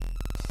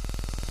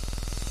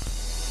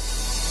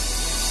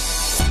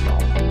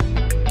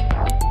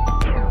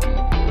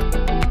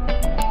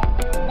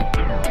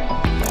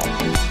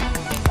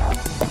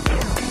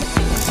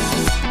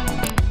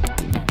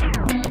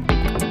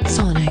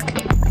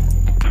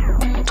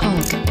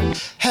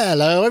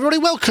Hello everybody,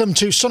 welcome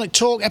to Sonic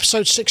Talk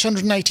episode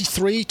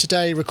 683,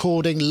 today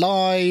recording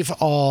live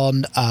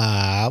on,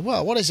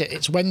 what is it?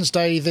 It's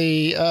Wednesday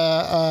the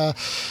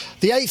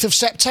 8th of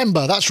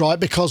September, that's right,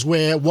 because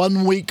we're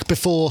 1 week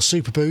before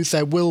Super Booth.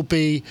 There will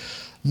be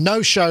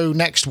no show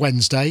next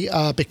Wednesday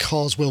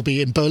because we'll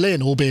be in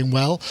Berlin, all being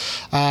well,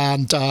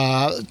 and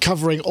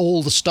covering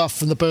all the stuff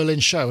from the Berlin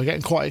show. We're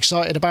getting quite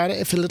excited about it.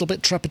 I feel a little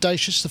bit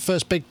trepidatious. The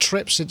first big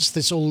trip since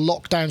this all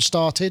lockdown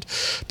started,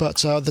 but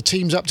the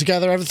team's up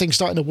together. Everything's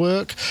starting to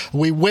work.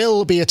 We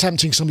will be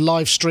attempting some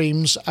live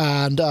streams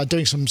and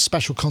doing some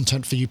special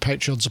content for you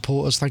Patreon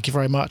supporters. Thank you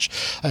very much.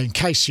 In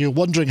case you're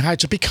wondering how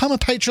to become a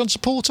Patreon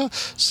supporter,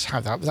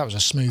 that was a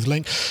smooth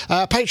link.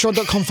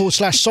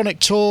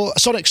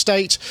 Patreon.com/Sonic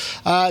State.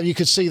 You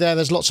can see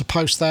there's lots of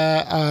posts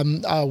there.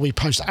 We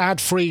post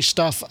ad-free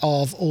stuff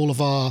of all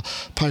of our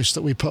posts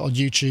that we put on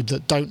YouTube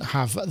that don't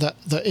have that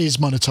is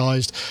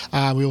monetized.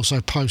 We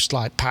also post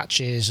like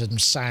patches and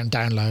sound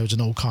downloads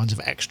and all kinds of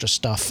extra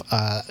stuff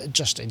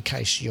just in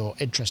case you're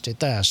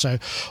interested there. So I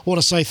want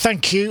to say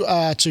thank you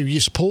to you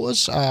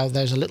supporters.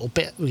 There's a little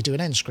bit, we do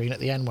an end screen at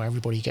the end where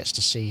everybody gets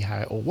to see how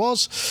it all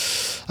was.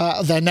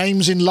 Their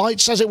names in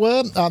lights, as it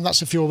were.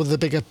 That's if you're with the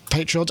bigger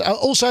Patreons.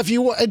 Also, if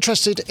you're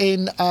interested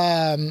in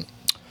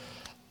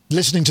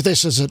listening to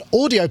this as an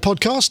audio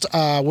podcast,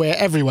 we're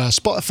everywhere.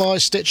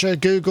 Spotify, Stitcher,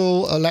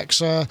 Google,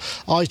 Alexa,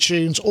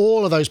 iTunes,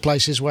 all of those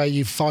places where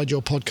you find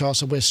your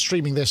podcast. And we're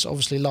streaming this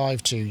obviously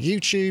live to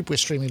YouTube, we're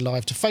streaming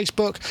live to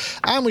Facebook,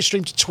 and we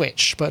stream to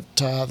Twitch. But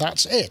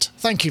that's it.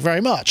 Thank you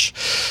very much.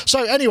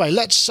 So anyway,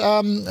 let's...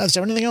 is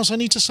there anything else I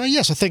need to say?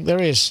 Yes, I think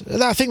there is.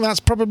 I think that's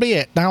probably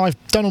it. Now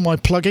I've done all my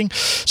plugging.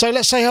 So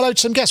let's say hello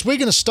to some guests. We're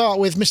going to start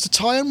with Mr.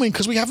 Ty Unwin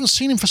because we haven't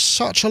seen him for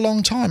such a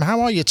long time.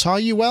 How are you, Ty?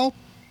 You well?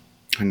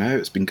 I know,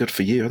 it's been good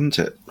for you, hasn't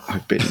it?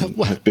 I've been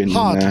not been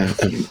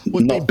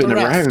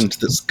around.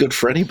 That's good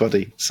for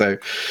anybody. So,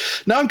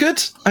 no, I'm good.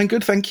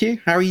 Thank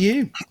you. How are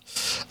you?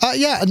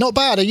 Yeah, not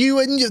bad. Are you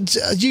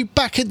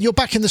back in? You're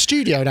back in the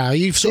studio now.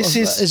 You've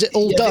is it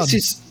all done?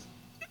 So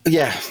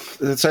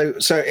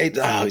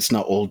it's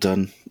not all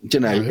done. You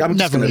know, No, I'm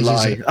just going to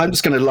lie. I'm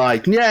just going to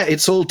lie. Yeah,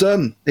 it's all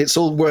done. It's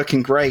all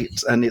working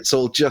great, and it's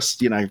all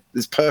just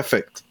it's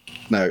perfect.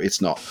 No,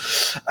 it's not.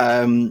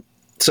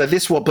 So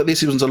this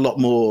one's a lot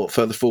more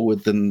further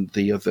forward than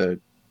the other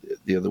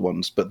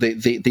ones. But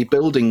the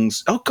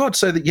buildings. Oh God!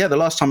 So the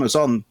last time I was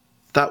on,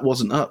 that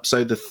wasn't up.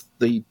 So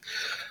the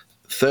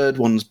third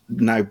one's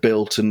now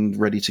built and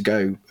ready to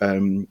go.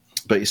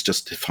 But it's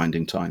just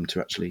finding time to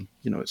actually,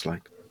 it's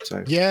like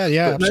so.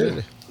 Yeah,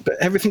 absolutely. But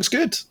everything's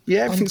good.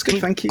 Yeah, everything's good.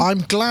 Thank you.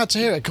 I'm glad to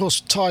hear it. Of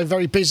course, Ty,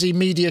 very busy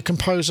media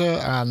composer,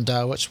 and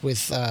what's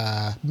with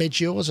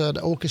Midge, yours, an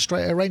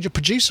orchestrator, arranger,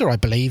 producer, I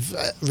believe,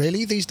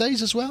 really these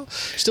days as well.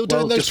 Still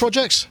doing those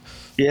projects.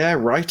 Yeah,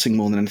 writing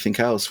more than anything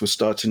else. We're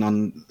starting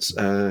on.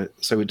 So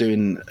we're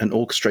doing an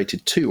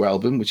orchestrated 2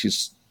 album, which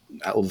is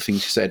all the things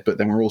you said. But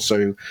then we're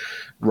also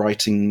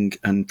writing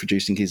and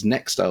producing his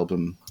next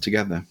album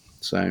together.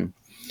 So,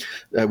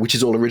 which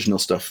is all original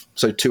stuff.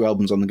 So 2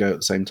 albums on the go at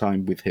the same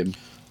time with him.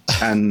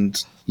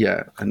 And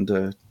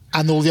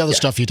all the other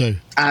stuff you do,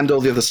 and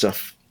all the other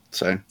stuff.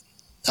 So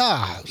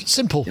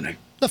simple.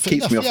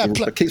 Keeps me off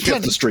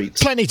the streets.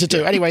 Plenty to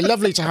do. Anyway,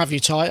 lovely to have you,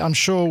 Ty. I'm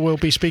sure we'll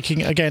be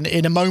speaking again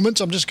in a moment.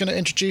 I'm just going to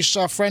introduce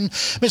our friend,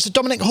 Mr.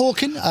 Dominic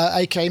Hawkin,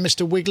 aka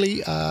Mr.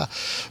 Wiggly,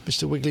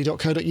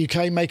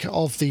 MrWiggly.co.uk, maker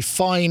of the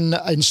fine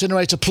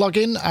incinerator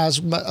plugin,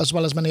 as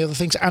well as many other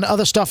things and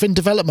other stuff in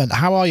development.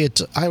 How are you?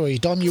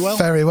 Don? You well?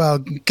 Very well.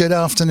 Good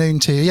afternoon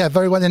to you. Yeah,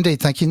 very well indeed.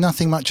 Thank you.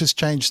 Nothing much has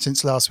changed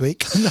since last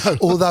week. No.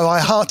 Although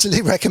I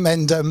heartily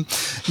recommend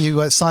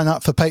you sign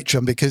up for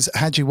Patreon, because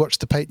had you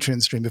watched the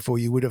Patreon stream before,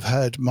 you would have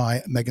heard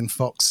my Megan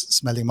Fox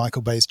smelling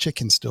Michael Bay's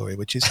chicken story,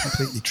 which is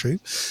completely true.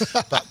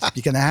 But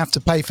you're going to have to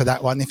pay for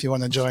that one if you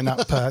want to join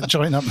up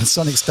the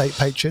Sonic State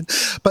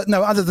Patreon. But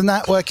no, other than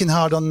that, working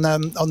hard on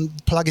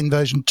plugin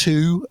version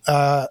 2,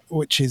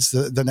 which is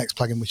the next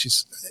plugin, which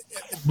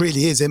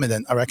really is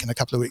imminent. I reckon a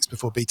couple of weeks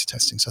before beta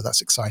testing, so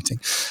that's exciting,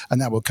 and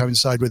that will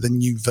coincide with a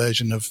new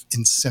version of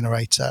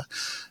Incinerator.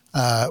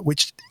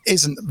 Which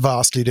isn't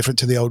vastly different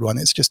to the old one.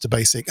 It's just a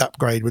basic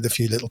upgrade with a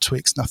few little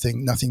tweaks,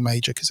 nothing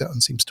major, because that one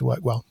seems to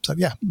work well. So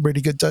yeah,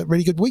 really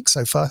good week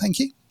so far. Thank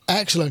you.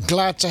 Excellent.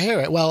 Glad to hear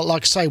it. Well,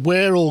 like I say,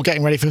 we're all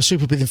getting ready for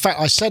Super Booth. In fact,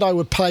 I said I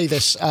would play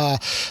this for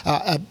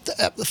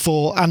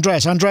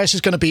Andreas. Andreas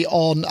is going to be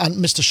on, and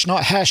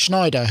Mr. Herr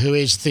Schneider, who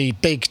is the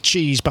big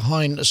cheese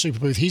behind Super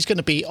Booth, he's going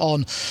to be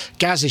on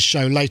Gaz's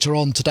show later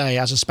on today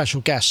as a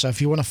special guest. So if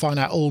you want to find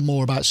out all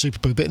more about Super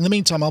Booth. But in the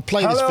meantime, I'll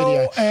play this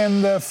video.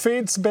 And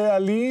Fitz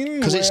Berlin.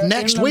 Because it's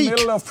next week. In the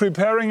middle of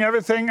preparing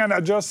everything, and I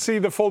just see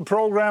the full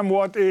program,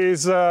 what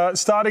is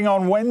starting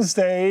on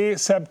Wednesday,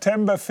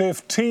 September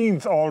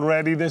 15th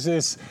already. This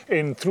This is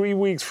in 3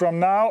 weeks from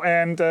now.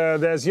 And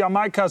there's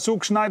Jamaica,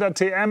 Zug Schneider,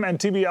 TM, and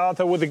TB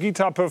Arthur with a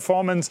guitar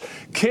performance.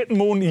 Kid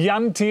Moon,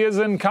 Jan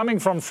Tiersen coming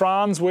from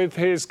France with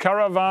his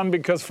Caravan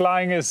because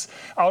flying is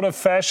out of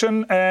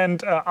fashion.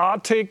 And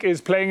Arctic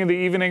is playing in the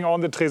evening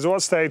on the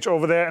Tresor stage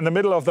over there in the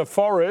middle of the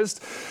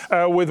forest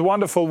with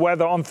wonderful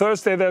weather. On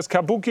Thursday, there's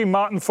Kabuki,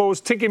 Martin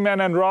Foes, Tiki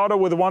Man and Rauder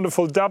with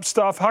wonderful dub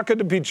stuff. Hacke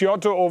de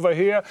Picciotto over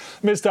here.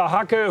 Mr.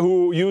 Hacke,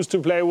 who used to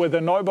play with the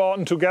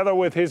Neubauten together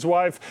with his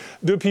wife,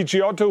 de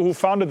Picciotto, who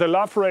founded the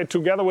Love Parade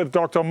together with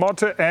Dr.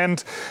 Motte,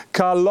 and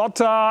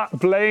Carlotta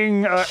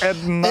playing at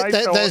night.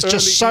 There's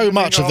just so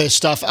much of this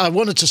stuff. I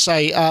wanted to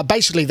say,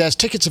 basically, there's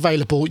tickets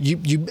available.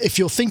 If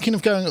you're thinking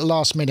of going at the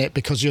last minute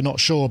because you're not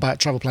sure about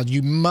travel plans,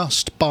 you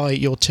must buy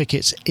your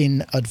tickets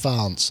in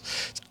advance.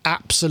 It's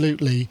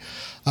absolutely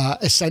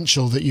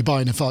essential that you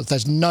buy in advance.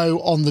 There's no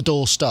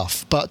on-the-door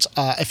stuff. But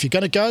if you're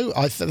going to go,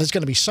 there's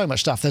going to be so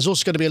much stuff. There's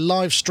also going to be a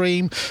live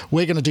stream.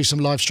 We're going to do some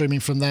live streaming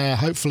from there,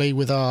 hopefully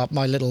with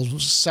my little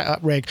setup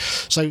rig.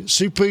 So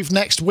Superbooth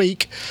next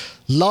week,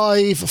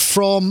 live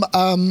from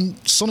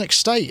Sonic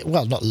State.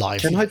 Well, not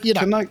live.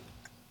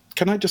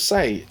 Can I just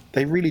say,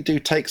 they really do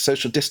take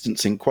social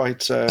distancing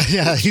quite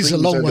yeah, he's a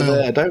long way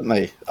there, don't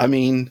they? I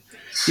mean,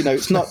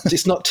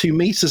 it's not 2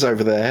 meters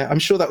over there. I'm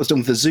sure that was done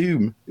with a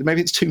zoom.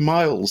 Maybe it's 2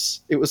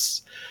 miles. It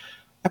was.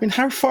 I mean,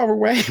 how far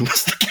away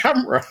was the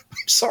camera?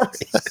 I'm sorry.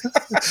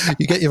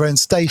 You get your own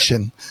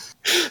station.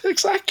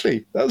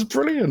 Exactly. That was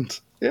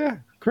brilliant. Yeah,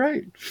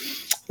 great.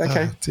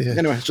 Okay. Oh,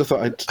 anyway, just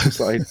thought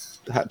I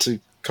had to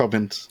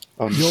comment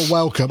on. You're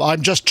welcome.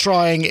 I'm just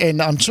trying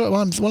in. I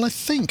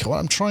think what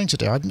I'm trying to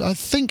do. I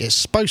think it's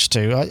supposed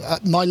to.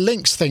 My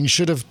links thing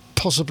should have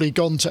possibly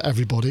gone to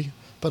everybody,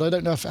 but I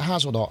don't know if it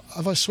has or not.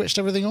 Have I switched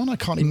everything on? I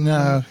can't even.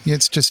 No,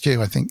 it's just you,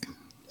 I think.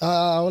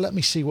 Well, let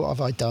me see. What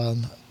have I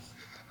done?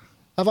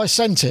 Have I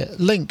sent it?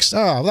 Links.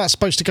 Oh, that's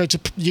supposed to go to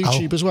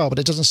YouTube as well, but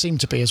it doesn't seem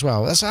to be as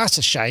well. That's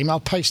a shame. I'll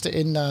paste it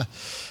in.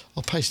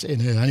 I'll paste it in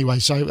here anyway.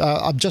 So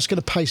I'm just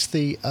going to paste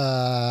the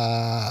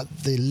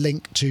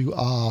link to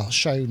our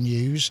show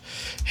news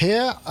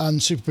here and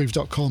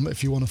superbooth.com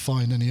if you want to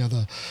find any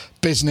other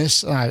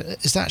business.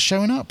 Is that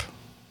showing up?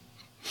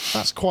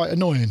 That's quite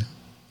annoying.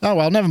 Oh,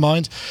 well, never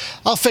mind.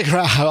 I'll figure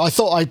it out. I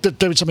thought I'd be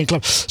doing something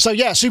clever. So,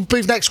 yeah,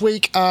 Superbooth next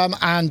week.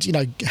 And,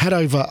 head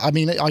over. I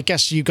mean, I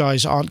guess you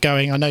guys aren't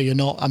going. I know you're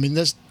not. I mean,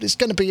 it's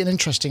going to be an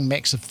interesting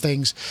mix of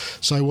things.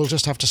 So we'll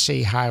just have to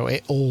see how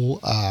it all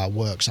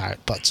works out.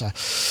 But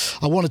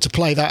I wanted to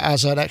play that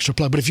as an extra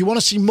plug. But if you want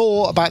to see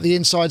more about the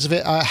insides of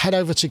it, head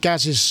over to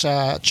Gaz's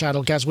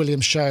channel, Gaz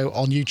Williams Show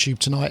on YouTube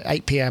tonight,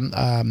 8 p.m.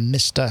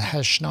 Mr.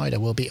 Hez Schneider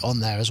will be on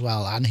there as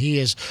well. And he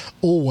is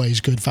always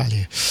good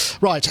value.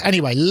 Right,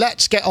 anyway,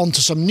 let's get on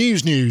to some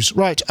news.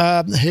 Right,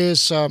 here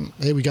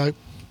we go.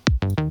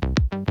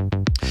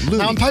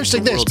 Now I'm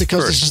posting this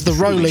because this is the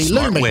Roly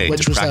Lumi,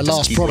 which was their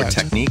last product.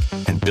 Technique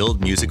and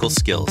build musical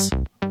skills.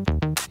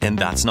 And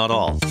that's not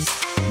all.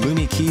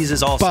 Lumi Keys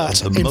is also.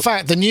 But in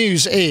fact, the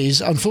news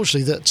is,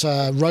 unfortunately, that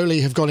Roly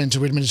have gone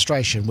into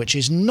administration, which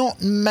is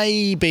not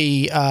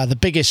maybe the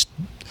biggest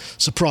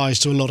surprise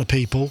to a lot of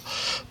people.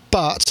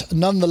 But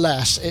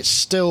nonetheless, it's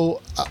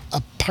still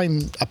a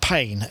pain.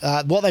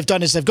 What they've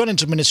done is they've gone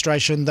into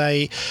administration.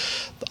 I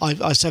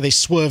say they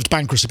swerved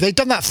bankruptcy. They've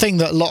done that thing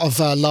that a lot of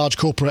large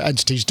corporate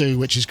entities do,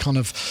 which is kind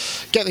of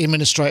get the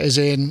administrators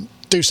in,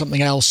 do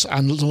something else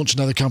and launch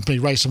another company,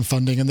 raise some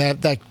funding, and they're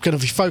going to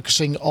be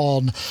focusing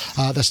on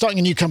they're starting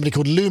a new company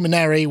called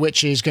Luminary,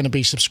 which is going to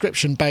be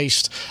subscription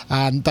based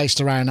and based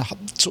around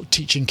sort of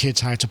teaching kids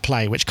how to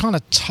play, which kind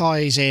of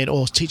ties in,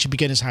 or teaching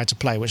beginners how to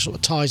play, which sort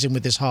of ties in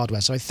with this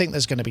hardware. So I think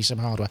there's going to be some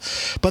hardware,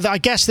 but I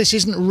guess this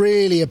isn't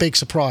really a big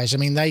surprise. I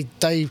mean, I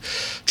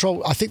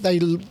think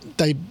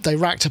they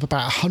racked up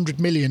about 100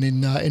 million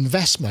in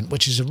investment,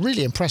 which is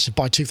really impressive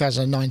by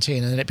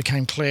 2019, and then it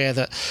became clear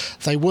that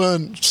they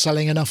weren't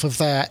selling enough of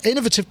their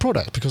innovative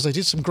product because they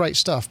did some great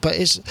stuff. But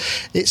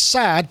it's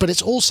sad, but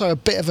it's also a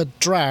bit of a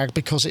drag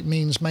because it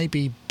means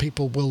maybe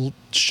people will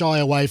shy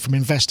away from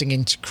investing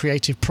into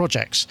creative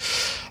projects.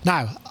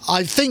 Now,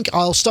 I think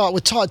I'll start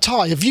with Ty.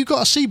 Ty, have you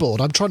got a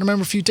Seaboard? I'm trying to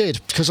remember if you did,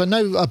 because I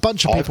know a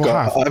bunch of people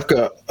have.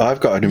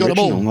 I've got an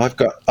original. I've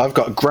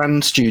got a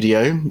Grand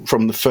Studio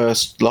from the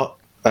first lot,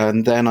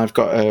 and then I've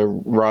got a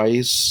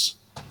Rise.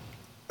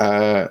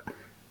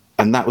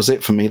 And that was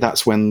it for me.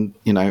 That's when,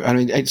 I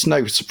mean, it's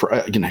no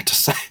surprise,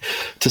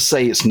 to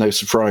say it's no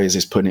surprise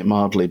is putting it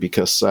mildly,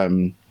 because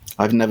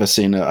I've never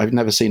seen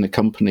a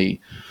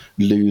company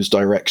lose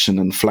direction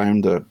and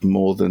flounder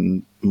more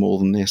than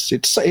this.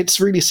 It's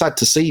really sad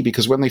to see,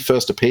 because when they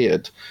first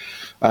appeared,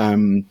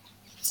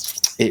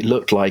 it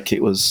looked like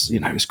it was,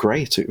 it was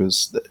great. It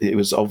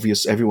was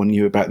obvious. Everyone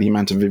knew about the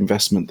amount of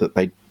investment that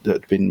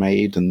had been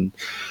made, and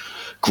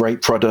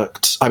great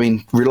product. I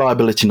mean,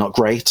 reliability not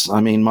great.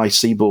 I mean, my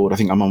Seaboard, I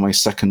think I'm on my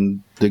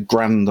second. The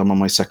Grand, I'm on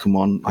my second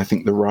one. I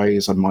think the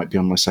Rise, I might be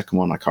on my second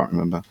one. I can't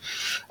remember.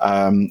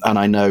 And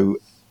I know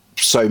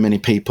so many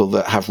people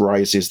that have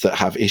Rises that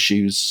have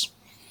issues.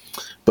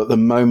 But the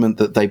moment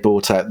that they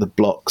bought out the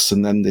blocks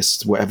and then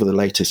this, whatever the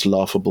latest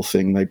laughable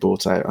thing they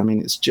bought out, I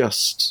mean, it's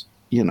just,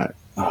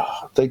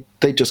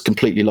 they just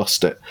completely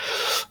lost it.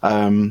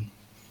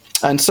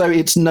 And so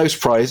it's no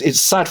surprise.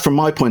 It's sad from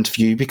my point of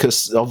view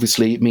because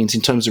obviously it means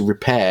in terms of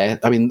repair.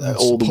 I mean,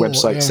 all the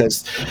website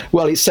says,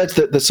 well, it said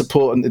that the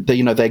support and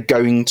they're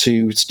going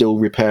to still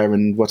repair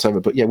and whatever.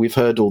 But yeah, we've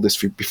heard all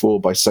this before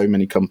by so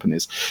many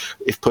companies.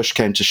 If push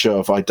came to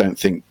shove, I don't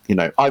think,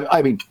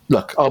 I mean,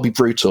 look, I'll be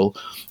brutal.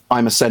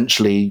 I'm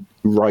essentially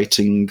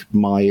writing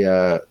my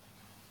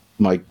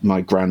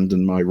Grand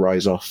and my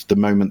Rise off. The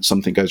moment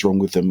something goes wrong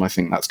with them, I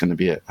think that's going to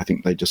be it. I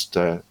think they just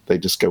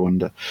go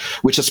under,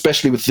 which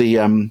especially with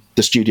the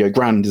Studio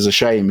Grand is a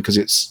shame because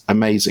it's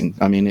amazing.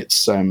 I mean,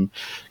 it's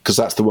because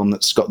that's the one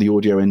that's got the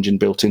audio engine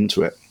built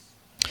into it.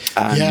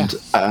 And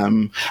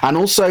and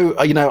also,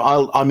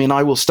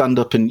 I will stand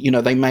up and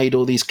they made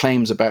all these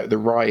claims about the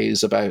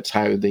Rise, about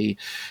how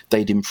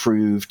they'd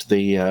improved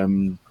the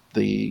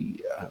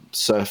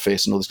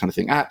surface and all this kind of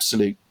thing.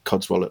 Absolute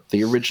codswallop.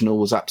 The original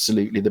was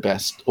absolutely the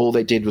best. All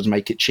they did was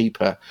make it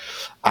cheaper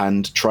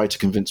and try to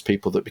convince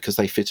people that because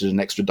they fitted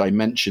an extra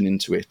dimension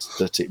into it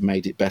that it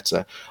made it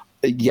better.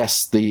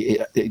 Yes,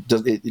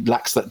 it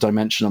lacks that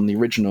dimension on the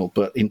original,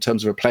 but in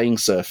terms of a playing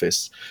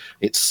surface,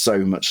 it's so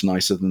much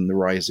nicer than the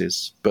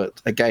Rises.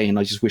 But again,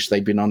 I just wish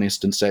they'd been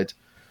honest and said,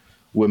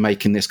 we're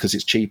making this because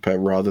it's cheaper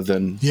rather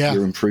than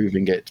you're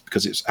improving it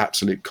because it's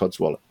absolute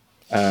codswallop.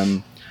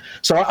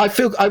 So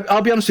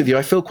I'll be honest with you,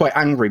 I feel quite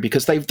angry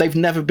because they've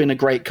never been a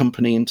great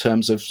company in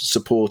terms of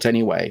support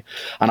anyway.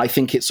 And I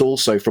think it's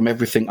also from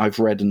everything I've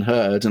read and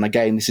heard, and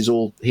again, this is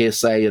all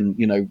hearsay and,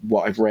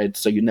 what I've read,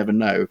 so you never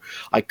know.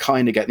 I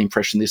kind of get the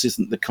impression this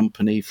isn't the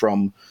company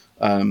from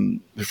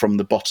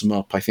the bottom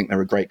up. I think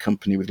they're a great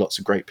company with lots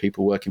of great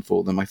people working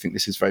for them. I think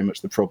this is very much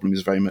the problem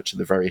is very much at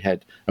the very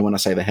head. And when I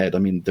say the head, I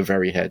mean the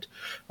very head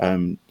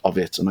of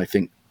it. And I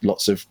think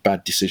lots of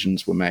bad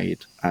decisions were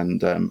made.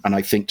 And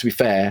I think, to be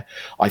fair,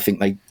 I think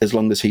as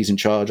long as he's in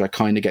charge, I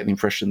kind of get the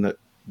impression that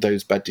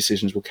those bad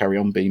decisions will carry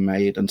on being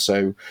made. And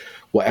so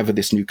whatever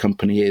this new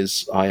company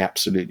is, I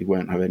absolutely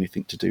won't have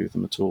anything to do with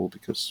them at all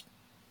because,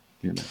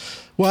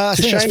 Well, I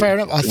think that's fair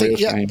enough. I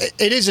think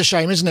it is a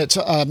shame, isn't it,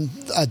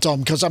 Dom?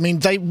 Because I mean,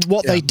 they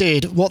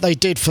did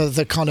for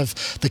the kind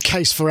of the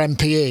case for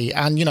MPE,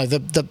 and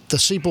the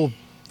Seaboard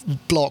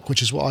block,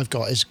 which is what I've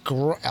got, is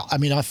great. I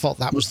mean, I thought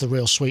that was the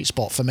real sweet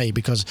spot for me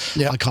because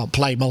I can't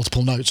play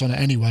multiple notes on it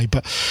anyway.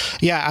 But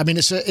yeah, I mean,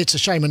 it's a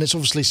shame, and it's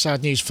obviously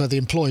sad news for the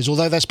employees.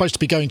 Although they're supposed to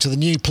be going to the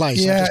new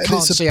place, I just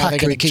can't see how they're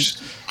going to keep.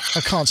 I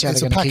can't see how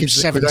they're going to keep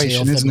 70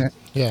 of them. Isn't it?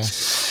 Yeah.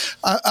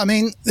 I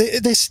mean,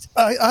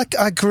 I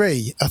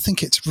agree. I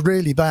think it's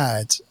really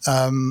bad.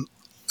 And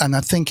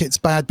I think it's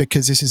bad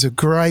because this is a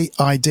great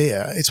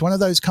idea. It's one of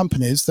those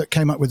companies that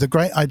came up with a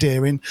great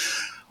idea in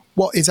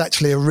what is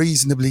actually a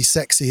reasonably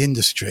sexy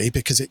industry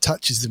because it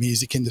touches the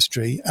music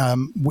industry,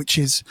 which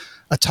is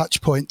a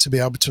touch point to be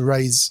able to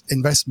raise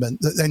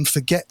investment that then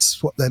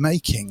forgets what they're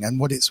making and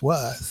what it's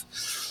worth.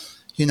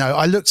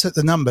 I looked at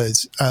the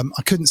numbers.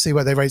 I couldn't see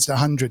where they raised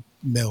 100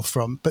 mil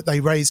from, but they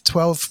raised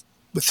 $13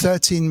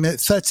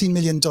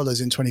 million in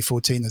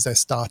 2014 as their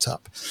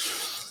startup.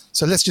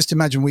 So let's just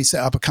imagine we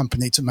set up a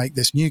company to make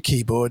this new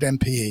keyboard,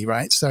 MPE,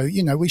 right? So,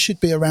 we should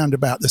be around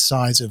about the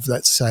size of,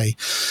 let's say,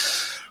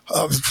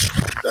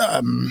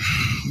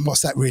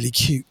 what's that really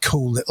cute,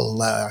 cool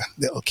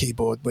little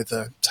keyboard with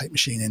a tape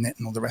machine in it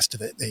and all the rest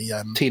of it?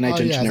 The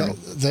Teenage Engineering.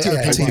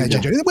 Teenage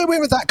Engineering.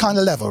 We're at that kind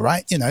of level,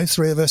 right?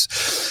 Three of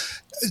us.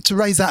 To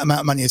raise that amount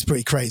of money is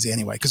pretty crazy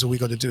anyway, because all we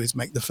got to do is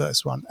make the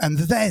first one. And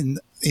then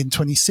in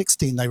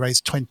 2016, they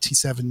raised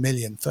 27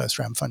 million first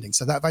round funding.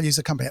 So that values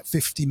the company at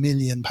 £50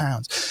 million. In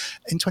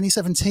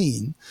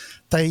 2017,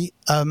 they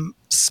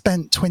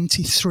spent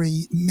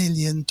 $23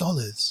 million.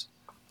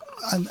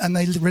 And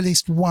they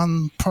released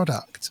one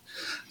product.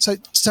 So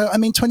I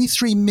mean,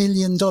 $23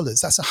 million,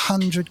 that's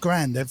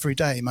 $100,000 every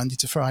day, Monday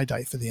to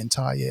Friday for the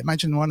entire year.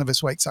 Imagine one of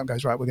us wakes up and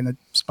goes, right, we're going to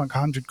spunk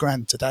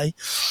 $100,000 today.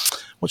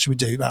 What should we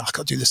do? I've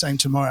got to do the same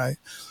tomorrow.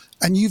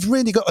 And you've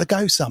really got to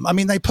go some. I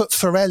mean, they put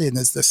Pharrell in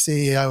as the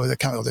CEO of the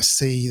company, or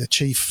the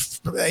chief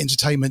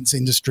entertainment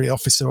industry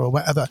officer or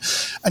whatever.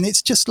 And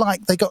it's just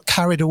like they got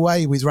carried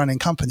away with running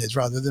companies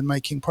rather than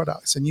making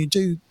products. And you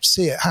do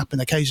see it happen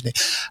occasionally.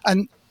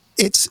 And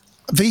it's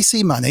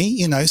VC money,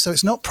 so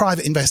it's not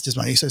private investors'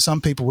 money. So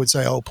some people would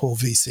say, oh, poor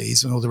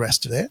VCs and all the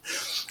rest of it.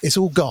 It's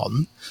all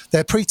gone.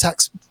 Their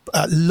pre-tax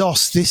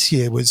loss this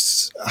year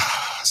was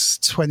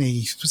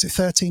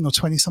 13 or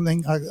 20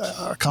 something?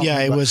 I can't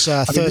remember. It was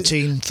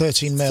 13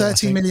 million.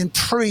 13 million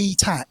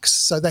pre-tax.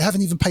 So they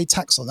haven't even paid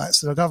tax on that.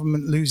 So the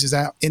government loses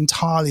out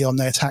entirely on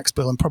their tax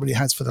bill and probably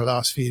has for the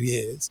last few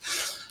years.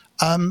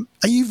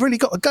 You've really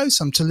got to go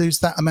some to lose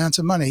that amount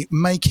of money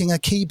making a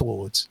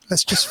keyboard.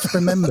 Let's just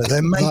remember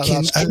they're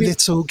making a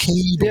little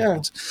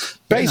keyboard. Yeah.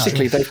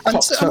 Basically, they've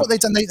cocked up. What they've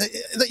done,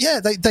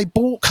 they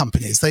bought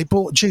companies. They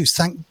bought Juice.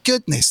 Thank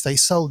goodness they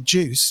sold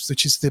Juice,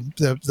 which is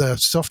the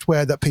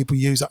software that people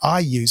use, that I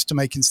use to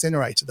make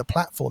Incinerator. The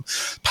platform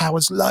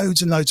powers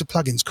loads and loads of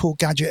plugins, Cool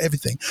Gadget,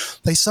 everything.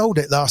 They sold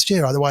it last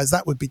year. Otherwise,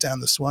 that would be down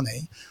the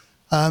Swanee.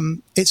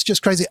 It's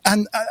just crazy,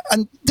 and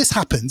this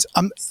happens.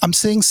 I'm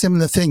seeing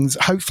similar things.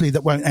 Hopefully,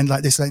 that won't end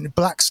like this. Like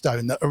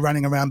Blackstone, that are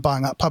running around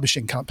buying up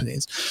publishing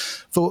companies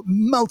for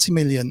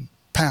multi-million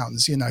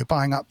pounds.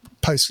 Buying up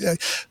posts.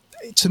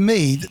 To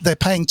me, they're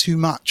paying too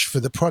much for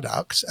the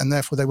product, and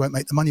therefore they won't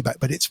make the money back.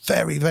 But it's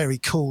very, very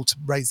cool to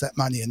raise that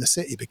money in the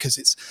city because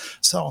it's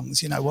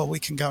songs. We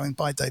can go and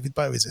buy David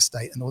Bowie's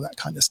estate and all that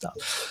kind of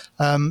stuff.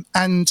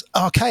 And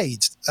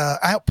Arcade,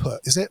 Output,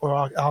 is it, or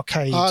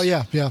Arcade? Oh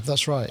yeah,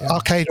 that's right. Yeah.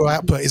 Arcade or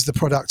Output is the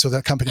product of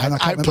that company. And I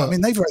can't remember. I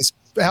mean, they've raised.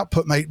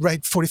 Output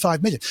raised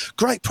 45 million.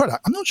 Great product.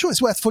 I'm not sure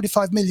it's worth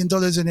 $45 million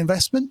in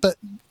investment, but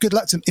good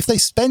luck to them. If they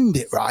spend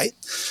it right,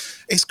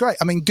 it's great.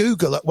 I mean,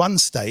 Google at one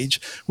stage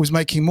was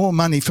making more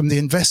money from the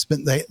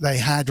investment they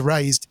had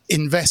raised,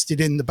 invested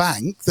in the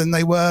bank, than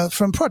they were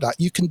from product.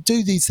 You can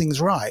do these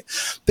things right.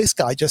 This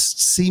guy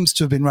just seems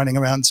to have been running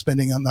around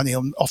spending money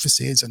on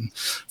offices and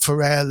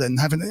Pharrell and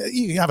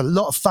you have a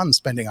lot of fun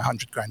spending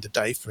 $100,000 a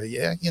day for a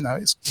year.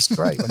 It's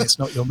great when it's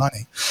not your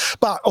money.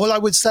 But all I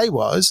would say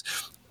was,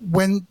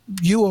 when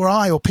you or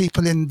I or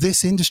people in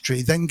this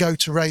industry then go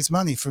to raise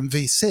money from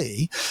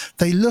VC,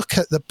 they look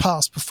at the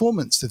past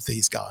performance of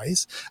these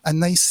guys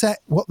and they set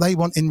what they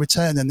want in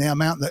return and the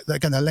amount that they're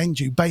going to lend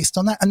you based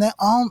on that. And there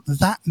aren't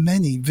that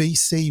many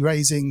VC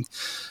raising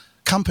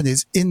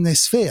companies in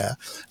this sphere.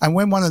 And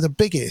when one of the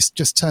biggest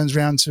just turns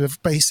around to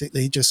have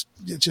basically just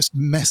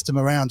messed them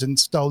around and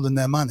stolen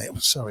their money,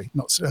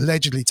 not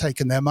allegedly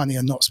taken their money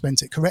and not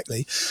spent it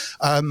correctly,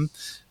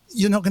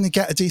 you're not going to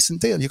get a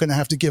decent deal. You're going to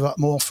have to give up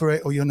more for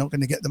it, or you're not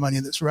going to get the money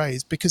that's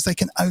raised, because they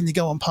can only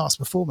go on past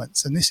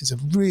performance. And this is a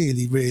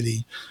really,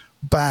 really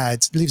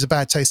leaves a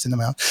bad taste in the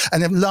mouth.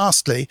 And then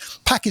lastly,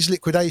 package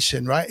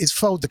liquidation, right, is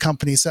fold the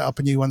company, set up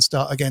a new one,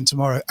 start again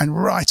tomorrow, and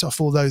write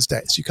off all those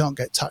debts. You can't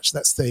get touched.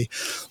 That's the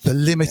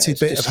limited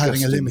bit of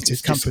having a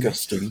limited company.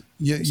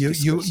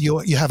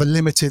 You have a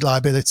limited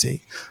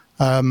liability.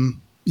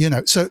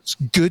 So it's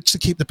good to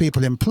keep the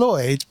people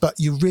employed, but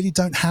you really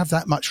don't have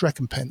that much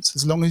recompense.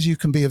 As long as you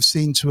can be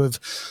seen to have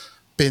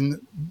been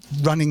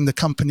running the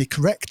company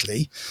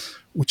correctly,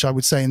 which I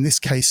would say in this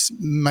case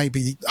may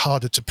be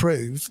harder to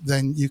prove,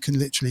 then you can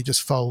literally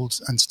just fold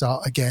and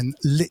start again,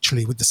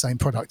 literally with the same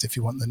product if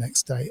you want the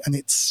next day. And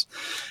leaves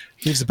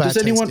a bad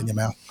taste in your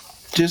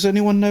mouth. Does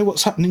anyone know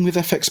what's happening with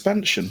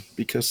F-Expansion?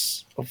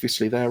 Because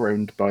obviously they're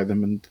owned by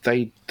them, and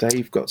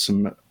they've got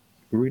some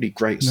really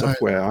great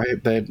software.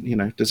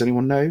 Does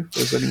anyone know?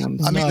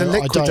 The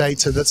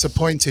liquidator that's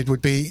appointed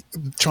would be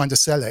trying to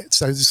sell it.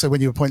 So when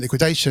you appoint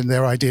liquidation,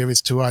 their idea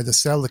is to either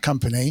sell the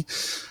company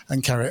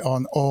and carry it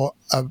on, or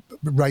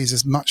raise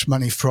as much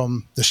money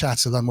from the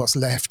chattel and what's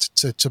left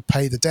to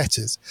pay the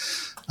debtors.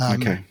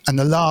 And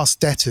the last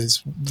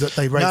debtors that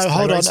they raised... No,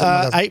 hold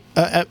on.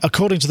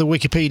 According to the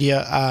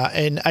Wikipedia,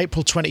 in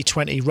April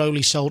 2020,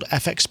 Rowley sold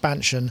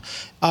F-Expansion.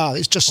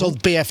 It's just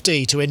sold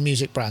BFD to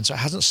InMusic brand, so it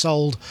hasn't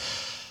sold...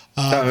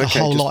 the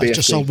whole lot. It's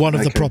just sold one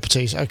of the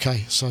properties.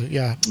 Okay, so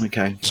yeah.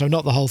 Okay. So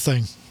not the whole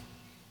thing.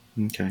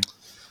 Okay.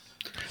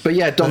 But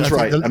yeah, Dom's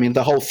right. I mean,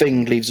 the whole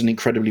thing leaves an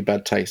incredibly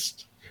bad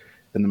taste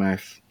in the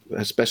mouth,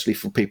 especially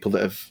for people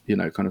that have,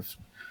 kind of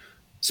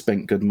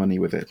spent good money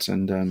with it.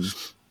 And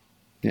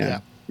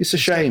yeah. It's a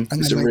shame.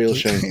 It's a real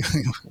shame.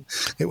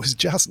 It was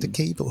just a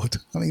keyboard.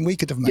 I mean, we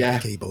could have made a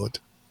keyboard.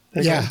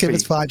 Yeah, give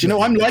us 5. Do you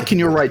know, I'm liking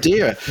your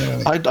idea.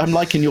 I'm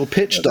liking your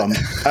pitch, Dom.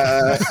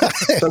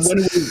 So when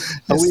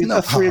are we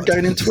three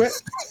going into it?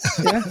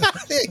 Yeah,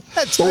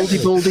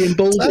 Baldy and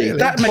Baldy.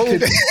 That make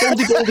it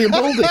Baldy and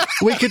Baldy.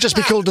 We could just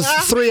be called the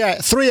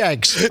three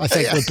eggs. I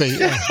think would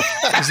be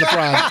as the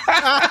brand.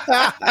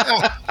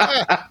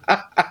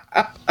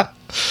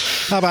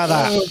 How about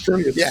that? Oh,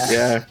 brilliant.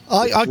 Yeah.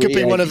 I could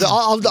be one of the.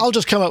 I'll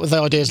just come up with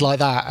the ideas like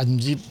that,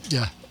 and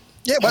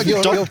Yeah, well,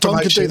 Don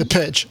could do the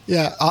pitch.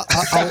 Yeah,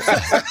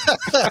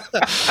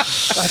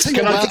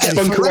 Can I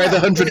spunk away the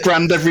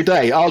 $100,000 every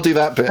day? I'll do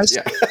that bit.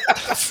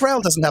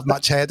 Pharrell doesn't have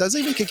much hair, does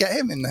he? We could get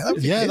him in there.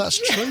 Yeah, that's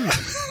true.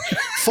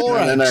 4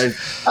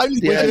 eggs.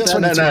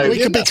 No. We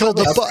could be called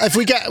the. If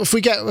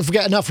we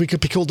get enough, we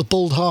could be called the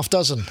bald half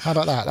dozen. How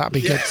about that? That'd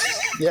be good.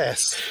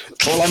 Yes.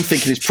 All I'm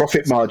thinking is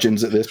profit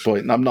margins at this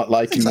point, and I'm not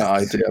liking that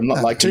idea. I'm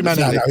not liking too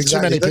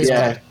many people.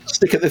 Yeah,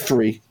 stick at the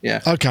 3.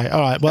 Yeah. Okay.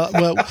 All right.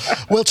 Well,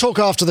 we'll talk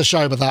after the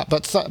show about that.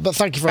 But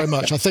thank you very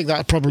much. I think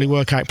that'd probably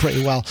work out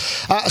pretty well.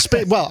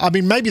 I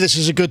mean, maybe this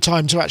is a good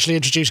time to actually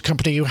introduce a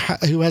company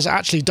who has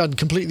actually done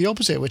completely the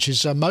opposite, which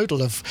is Modal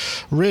have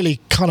really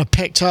kind of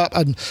picked up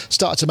and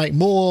started to make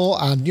more,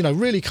 and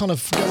really kind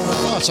of go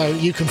on. So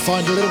you can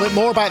find a little bit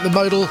more about the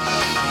Modal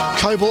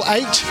Cobalt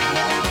 8,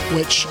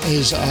 which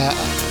is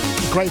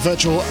great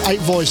virtual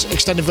 8-voice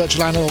extended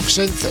virtual analog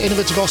synth,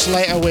 innovative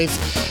oscillator with,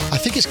 I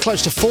think it's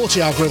close to 40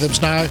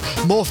 algorithms now.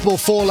 Morphable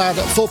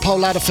 4-pole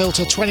ladder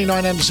filter,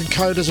 29 Anderson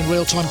coders and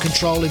real-time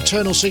control,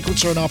 internal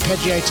sequencer and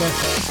arpeggiator,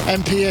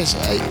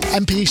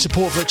 MPE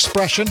support for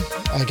expression,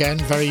 again,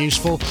 very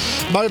useful.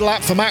 Modal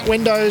app for Mac,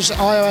 Windows,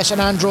 iOS and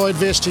Android,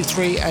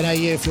 VST3 and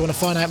AU. If you want to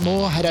find out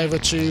more, head over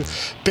to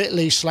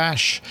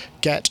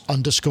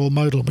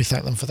bit.ly/get_modal. We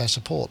thank them for their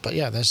support. But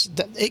yeah,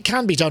 it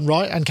can be done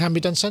right and can be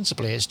done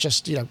sensibly. It's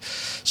just,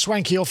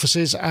 swanky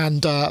offices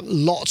and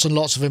lots and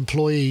lots of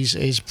employees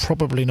is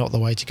probably not the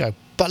way to go.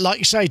 But like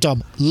you say,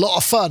 Dom, a lot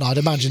of fun, I'd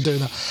imagine, doing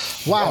that.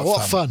 Wow,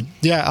 what fun.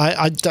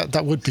 Yeah,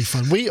 that would be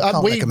fun. We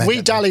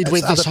dallied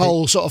with this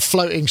whole sort of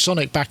floating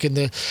Sonic back in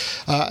the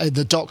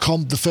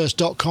 .com, the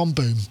first .com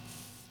boom.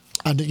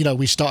 And,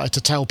 we started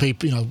to tell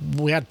people,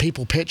 we had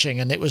people pitching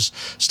and it was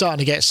starting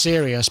to get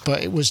serious,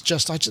 but it was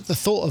just the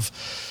thought of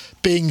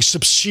being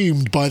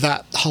subsumed by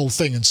that whole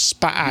thing and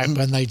spat out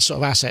when they'd sort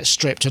of assets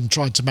stripped and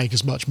tried to make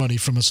as much money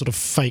from a sort of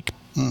fake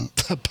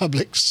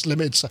public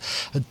limit. So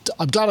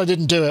I'm glad I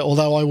didn't do it,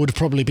 although I would have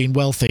probably been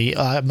wealthy.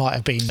 I might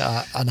have been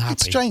unhappy.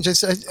 It's strange.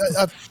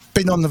 I've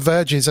been on the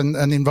verges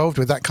and involved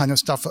with that kind of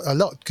stuff a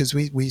lot because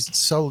we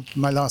sold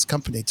my last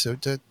company to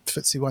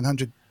FTSE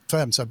 100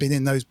 firms. So I've been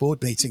in those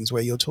board meetings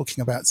where you're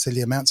talking about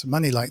silly amounts of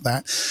money like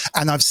that.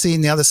 And I've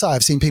seen the other side.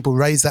 I've seen people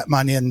raise that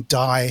money and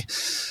die.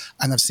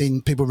 And I've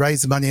seen people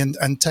raise the money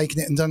and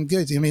taken it and done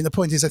good. I mean, the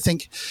point is, I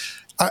think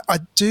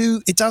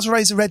it does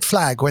raise a red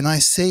flag when I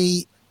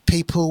see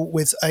people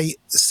with a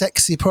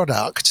sexy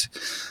product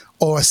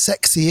or a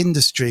sexy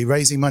industry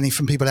raising money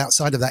from people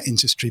outside of that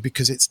industry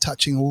because it's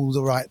touching all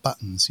the right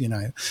buttons,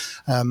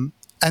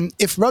 And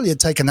if Rolly had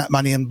taken that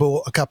money and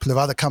bought a couple of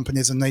other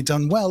companies and they'd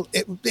done well,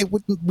 we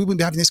wouldn't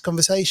be having this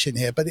conversation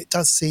here. But it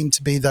does seem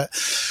to be that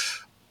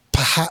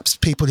perhaps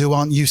people who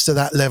aren't used to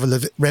that level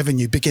of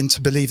revenue begin to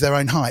believe their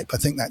own hype. I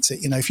think that's it.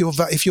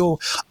 If your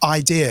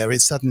idea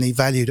is suddenly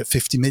valued at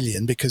 50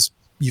 million because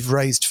you've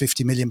raised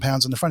 50 million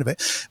pounds on the front of it,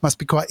 it must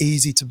be quite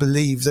easy to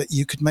believe that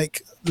you could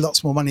make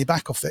lots more money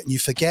back off it. And you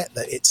forget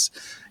that it's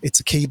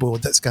a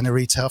keyboard that's going to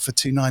retail for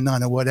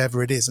 $299 or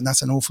whatever it is. And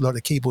that's an awful lot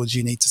of keyboards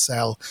you need to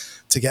sell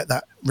to get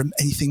that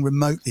anything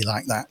remotely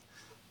like that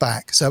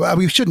back. So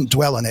we shouldn't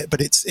dwell on it,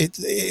 but it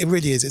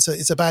really is.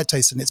 It's a bad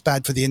taste, and it's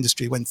bad for the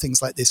industry when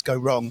things like this go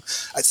wrong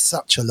at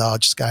such a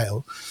large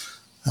scale.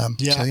 So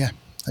yeah,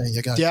 there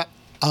you go. Yeah.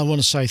 I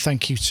want to say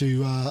thank you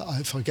to,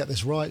 if I get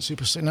this right,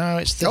 Super. No,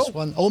 it's this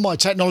one. All My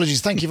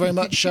Technologies. Thank you very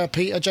much,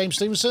 Peter James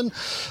Stevenson.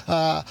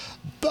 But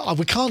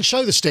we can't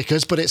show the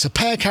stickers, but it's a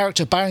pear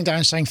character bowing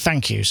down saying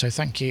thank you. So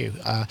thank you.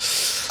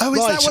 Is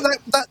that what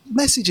that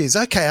message is?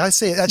 Okay, I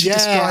see it. Actually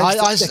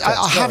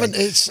I haven't.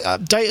 It's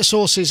data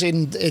sources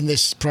in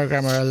this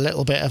program are a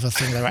little bit of a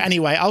thing there.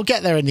 Anyway, I'll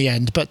get there in the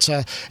end. But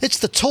it's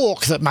the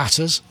talk that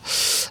matters.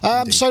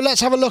 So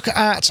let's have a look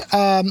at.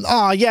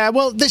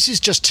 Well, this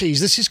is just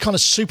tease. This is kind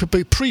of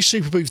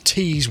pre-Super Booth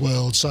tease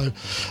world, so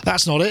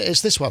that's not it, it's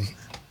this one.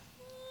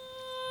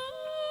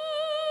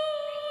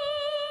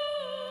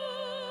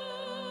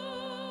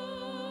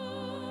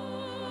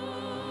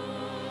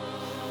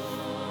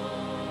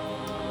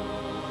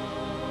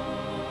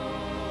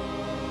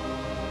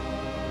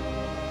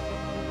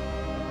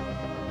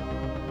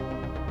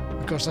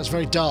 Gosh, that's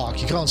very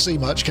dark. You can't see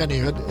much, can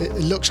you? It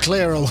looks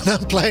clearer when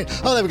I'm playing.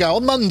 Oh, there we go.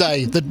 On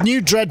Monday, the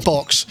new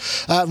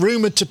Dreadbox,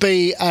 rumoured to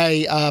be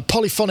a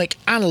polyphonic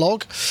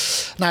analogue.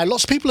 Now,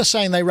 lots of people are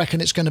saying they reckon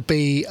it's going to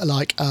be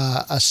like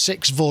a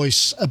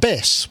 6-voice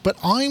Abyss, but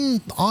I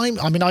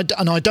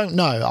don't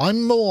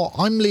know.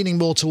 I'm leaning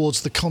more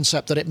towards the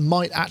concept that it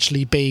might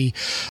actually be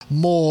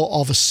more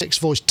of a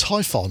 6-voice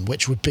Typhon,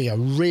 which would be a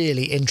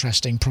really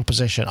interesting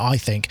proposition, I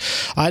think.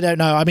 I don't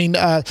know. I mean,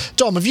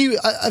 Dom, have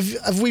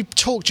we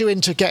talked you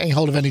into getting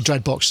hold of any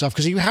Dreadbox stuff?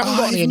 Because you haven't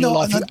got any in your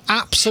life. You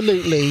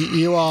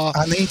are.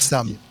 I need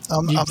some.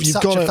 I'm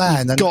such a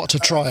fan. You've got to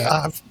try it.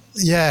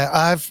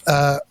 I've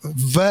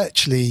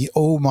virtually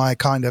all my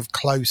kind of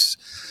close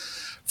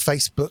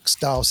Facebook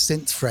style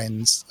synth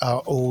friends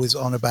are always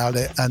on about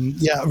it,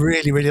 and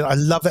really, really, I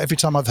love it every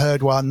time I've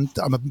heard one.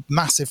 I'm a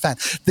massive fan.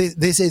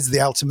 This is the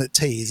ultimate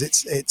tease.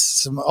 It's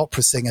some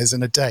opera singers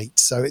and a date,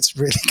 so it's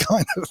really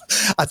kind of.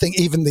 I think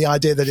even the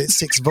idea that it's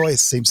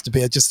 6-voice seems to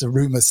be just a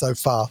rumor so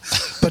far,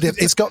 but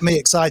it's got me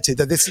excited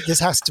that this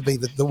has to be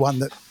the one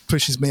that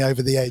pushes me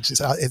over the edge.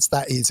 It's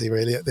that easy,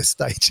 really, at this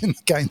stage in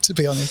the game, to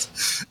be honest.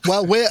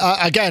 Well, we're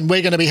going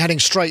to be heading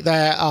straight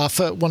there.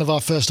 For one of our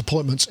first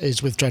appointments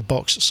is with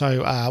Dreadbox,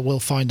 so we'll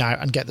find out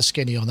and get the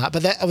skinny on that.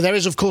 But there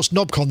is, of course,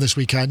 NobCon this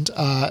weekend.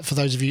 For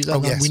those of you that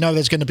know, we know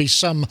there's going to be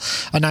some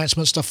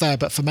announcement stuff there,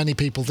 but for many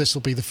people, this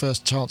will be the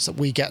first chance that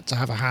we get to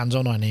have a hands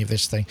on any of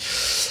this thing.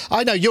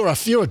 I know you're a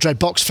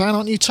Dreadbox fan,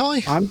 aren't you,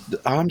 Ty?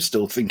 I'm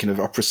still thinking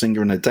of opera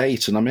singer and a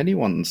date, and I'm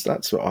anyone's.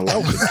 That's what I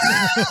like.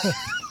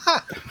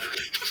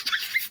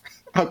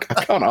 I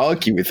can't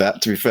argue with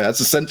that, to be fair.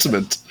 It's a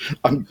sentiment.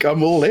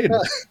 I'm all in.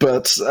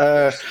 But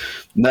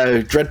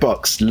no,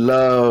 Dreadbox.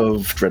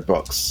 Love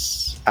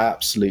Dreadbox.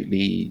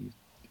 Absolutely.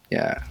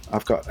 Yeah.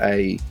 I've got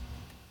a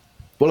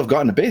Well, I've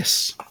got an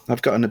Abyss. And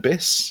I've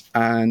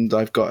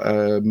got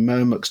a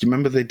Mermux. Do you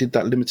remember they did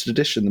that limited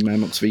edition, the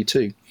Mermux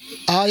V2?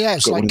 Ah, yeah,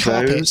 it's Got like one of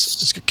carpet.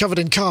 those. It's covered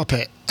in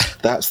carpet.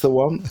 That's the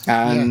one.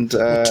 And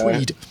or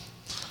tweed.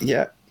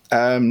 yeah,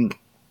 and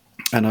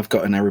I've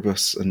got an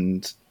Erebus,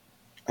 and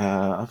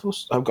I've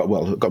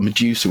got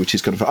Medusa, which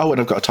is kind of, and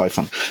I've got a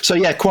Typhon. So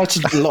yeah, quite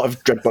a lot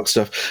of Dreadbox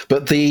stuff.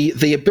 But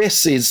the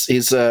Abyss is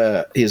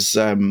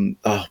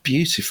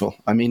beautiful.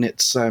 I mean,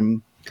 it's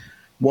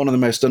one of the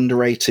most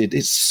underrated.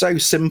 It's so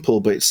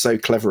simple, but it's so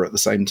clever at the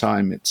same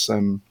time. It's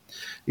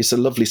a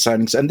lovely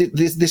sounding, and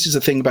this is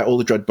the thing about all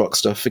the Dreadbox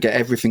stuff. Forget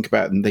everything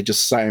about them; they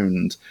just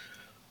sound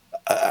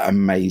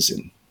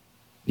amazing.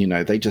 You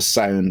know, they just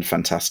sound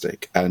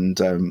fantastic.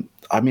 And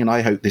I mean,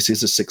 I hope this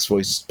is a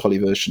 6-voice poly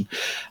version.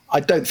 I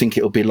don't think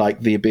it'll be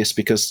like the Abyss,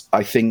 because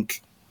I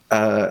think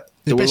the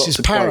Abyss is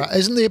para.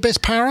 Isn't the Abyss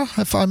para?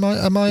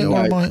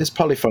 It's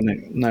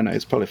polyphonic. No,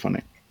 it's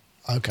polyphonic.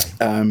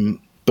 Okay.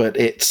 But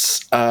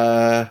it's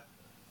quite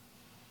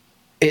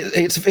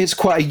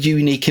a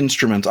unique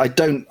instrument. I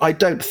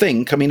don't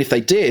think. I mean, if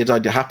they did,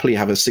 I'd happily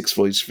have a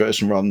 6-voice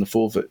version rather than the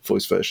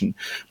 4-voice version.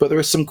 But there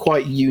are some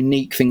quite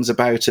unique things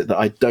about it that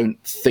I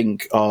don't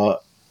think are,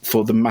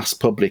 for the mass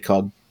public,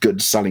 are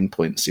good selling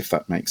points, if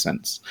that makes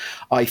sense.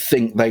 I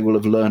think they will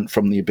have learned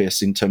from the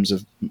Abyss in terms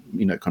of,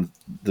 you know, kind of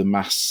the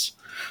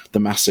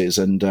masses,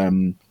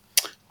 and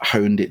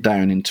honed it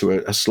down into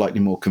a slightly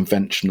more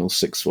conventional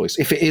 6-voice.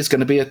 If it is going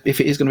to be a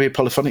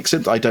polyphonic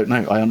synth, I don't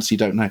know. I honestly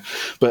don't know.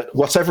 But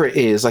whatever it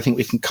is, I think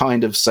we can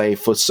kind of say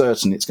for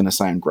certain it's going to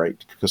sound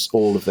great, because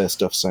all of their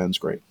stuff sounds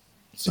great.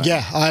 So,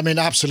 yeah, I mean,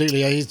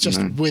 absolutely. It's just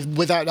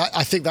without.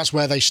 I think that's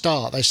where they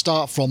start. They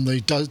start from do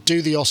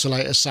the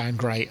oscillators sound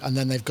great, and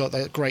then they've got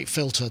that great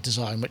filter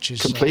design, which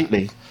is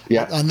completely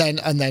and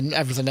then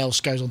everything else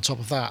goes on top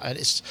of that. And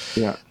it's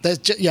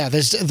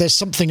there's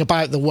something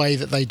about the way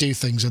that they do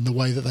things and the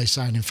way that they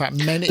sound. In fact,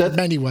 in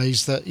many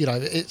ways that, you know,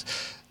 it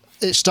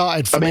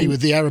started for me with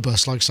the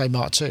Erebus, like say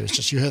Mark II. It's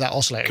just you hear that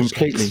oscillator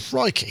completely.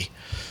 Crikey.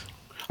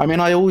 I mean,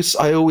 I always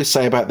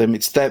say about them,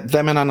 it's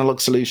them and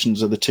Analog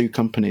Solutions are the two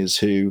companies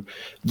who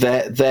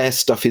their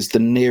stuff is the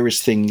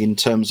nearest thing in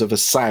terms of a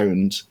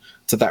sound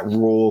to that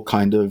raw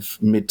kind of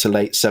mid to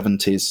late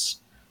 70s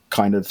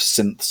kind of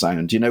synth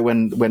sound. You know,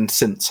 when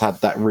synths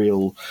had that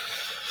real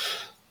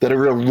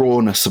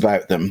rawness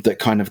about them that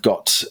kind of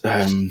got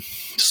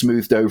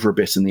smoothed over a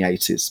bit in the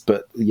 80s.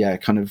 But yeah,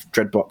 kind of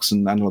Dreadbox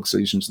and Analog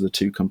Solutions are the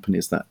two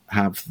companies that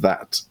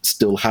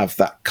still have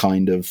that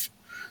kind of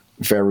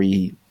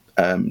very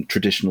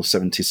traditional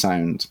 70s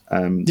sound,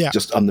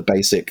 just on the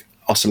basic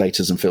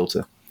oscillators and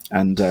filter.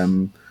 And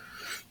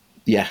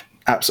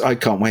I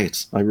can't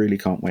wait. I really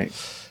can't wait.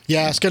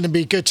 Yeah, it's going to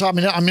be a good time.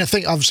 I mean, I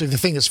think obviously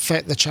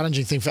the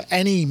challenging thing for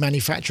any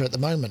manufacturer at the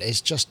moment is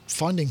just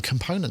finding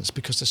components,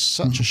 because there's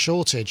such a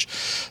shortage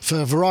for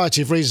a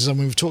variety of reasons. I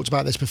mean, we've talked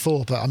about this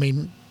before, but I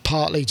mean,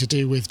 partly to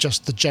do with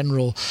just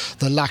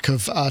the lack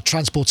of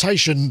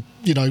transportation,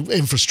 you know,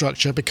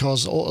 infrastructure,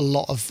 because a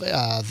lot of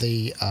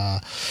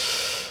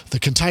the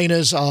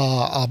containers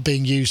are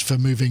being used for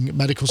moving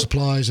medical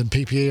supplies and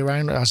PPE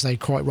around, as they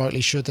quite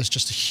rightly should. There's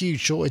just a huge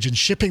shortage, and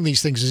shipping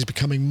these things is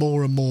becoming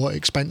more and more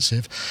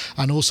expensive.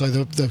 And also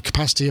the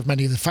capacity of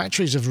many of the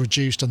factories have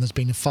reduced, and there's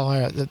been a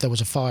fire. There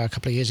was a fire a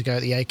couple of years ago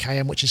at the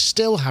AKM, which is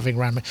still having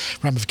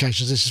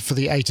ramifications. This is for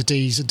the A to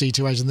Ds and D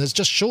to As, and there's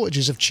just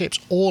shortages of chips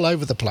all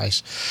over the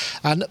place.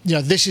 And, you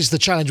know, this is the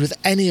challenge with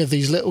any of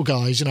these little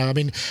guys. You know, I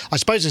mean, I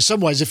suppose in some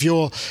ways, if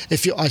you're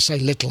I say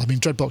little, I mean,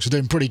 Dreadbox are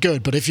doing pretty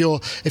good, but if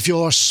you're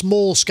a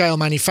small scale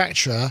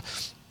manufacturer,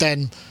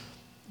 then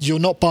you're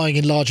not buying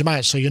in large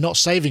amounts, so you're not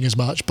saving as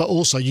much, but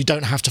also you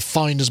don't have to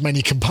find as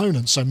many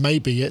components, so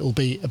maybe it'll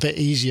be a bit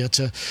easier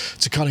to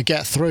kind of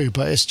get through.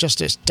 But it's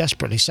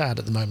desperately sad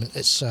at the moment.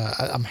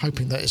 I'm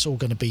hoping that it's all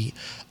going to be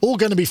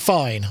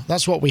fine.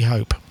 That's what we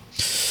hope.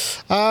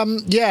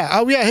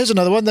 Here's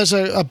another one. There's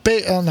a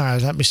bit. Oh no,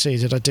 let me see.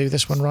 Did I do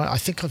this one right? I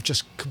think I've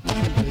just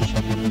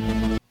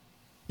completely.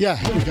 Yeah,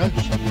 here we go.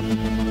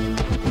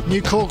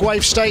 New Korg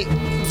Wavestate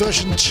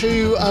version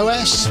 2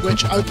 OS,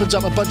 which opens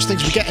up a bunch of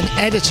things. We get an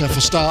editor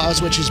for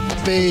starters, which is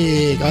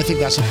big. I think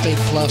that's a big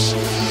plus.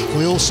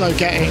 We're also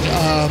getting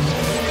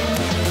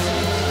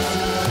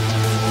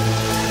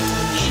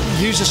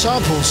user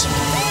samples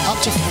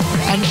up to,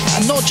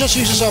 and not just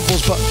user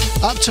samples, but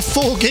up to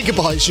 4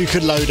 gigabytes you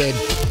can load in.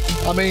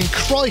 I mean,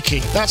 crikey,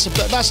 that's a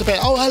bit.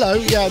 Oh, hello.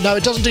 Yeah, no,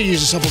 it doesn't do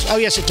user samples. Oh,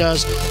 yes, it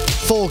does.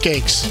 4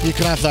 gigs. You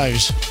can have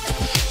those.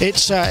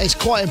 It's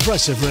quite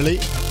impressive, really.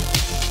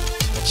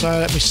 So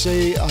let me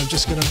see. I'm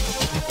just going to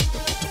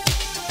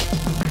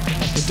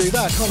do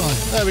that, can't I?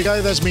 There we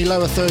go. There's me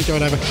lower third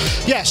going over.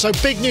 Yeah, so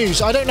big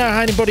news. I don't know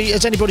how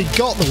has anybody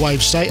got the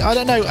Wavestate? I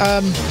don't know.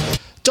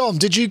 Dom,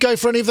 did you go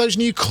for any of those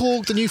new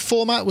Korg, the new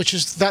format, which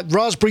is that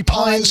Raspberry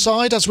Pi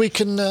inside, as we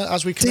can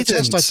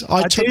attest?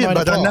 I took mine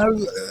apart. I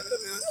know.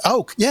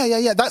 Oh,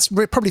 yeah. That's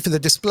probably for the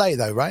display,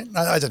 though, right?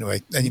 I don't know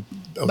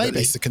or Maybe. at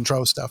least the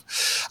control stuff.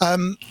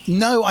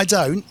 No, I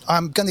don't.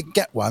 I'm going to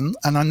get one,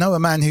 and I know a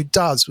man who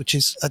does, which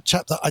is a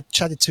chap that I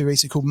chatted to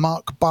recently called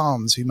Mark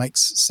Barnes, who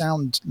makes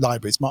sound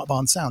libraries, Mark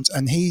Barnes Sounds,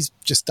 and he's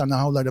just done a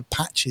whole load of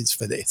patches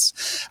for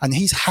this, and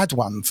he's had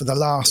one for the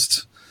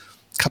last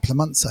couple of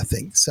months, I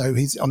think. So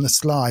he's on the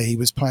sly. He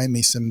was playing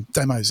me some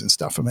demos and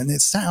stuff. I mean,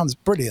 it sounds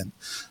brilliant.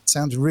 It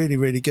sounds really,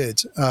 really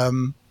good.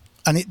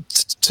 And it,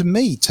 to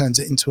me, turns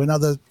it into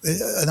another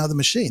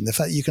machine. The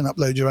fact that you can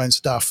upload your own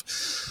stuff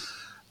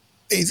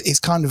is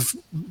kind of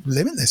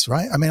limitless,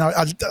 right? I mean,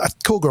 I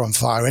Korg on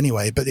fire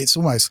anyway, but it's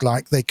almost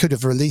like they could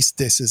have released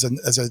this as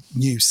a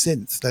new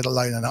synth, let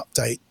alone an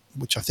update,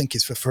 which I think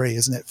is for free,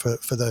 isn't it?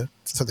 For the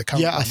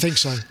current Yeah, one. I think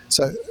so.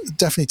 So it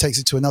definitely takes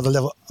it to another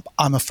level.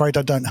 I'm afraid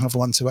I don't have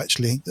one to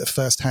actually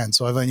firsthand,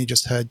 so I've only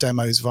just heard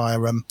demos via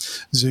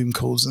Zoom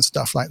calls and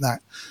stuff like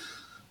that.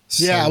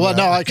 Yeah, So, well,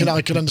 no, I can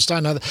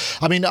understand that.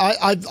 I mean,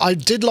 I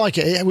did like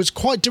it. It was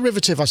quite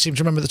derivative, I seem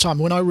to remember at the time.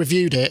 When I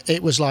reviewed it,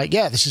 it was like,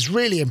 yeah, this is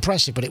really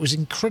impressive, but it was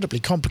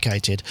incredibly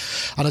complicated.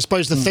 And I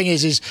suppose the thing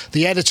is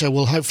the editor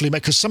will hopefully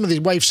make, because some of the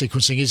wave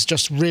sequencing is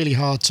just really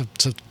hard to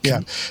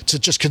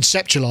just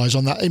conceptualize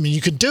on that. I mean,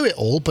 you can do it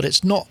all, but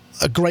it's not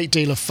a great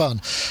deal of fun.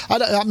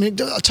 I mean,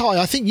 Ty,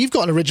 I think you've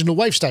got an original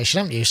wave station,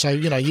 haven't you? So,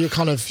 you know, you're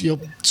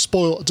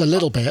spoiled a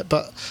little bit,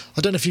 but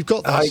I don't know if you've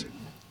got this.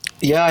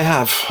 Yeah, I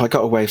have. I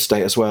got a wave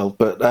state as well,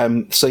 but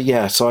so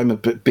I'm a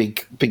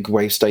big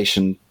wave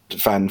station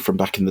fan from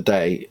back in the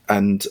day,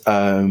 and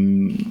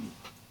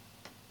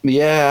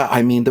yeah,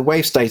 I mean the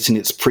wave state in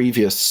its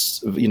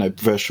previous,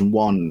 version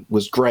 1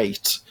 was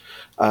great,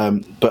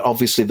 but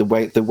obviously the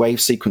wave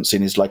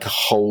sequencing is like a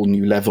whole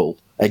new level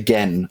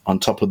again on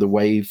top of the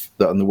wave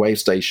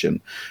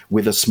station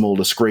with a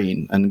smaller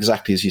screen. And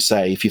exactly as you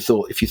say, if you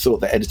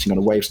thought that editing on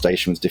a wave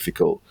station was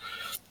difficult,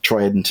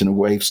 try editing a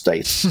wave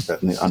state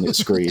on its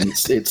screen.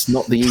 It's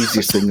not the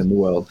easiest thing in the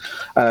world.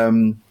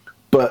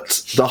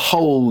 But the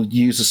whole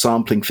user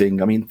sampling thing,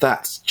 I mean,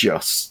 that's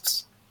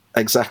just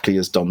exactly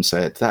as Dom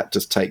said, that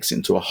just takes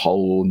into a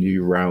whole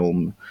new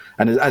realm.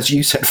 And as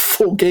you said,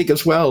 4 gig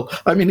as well.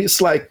 I mean,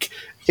 it's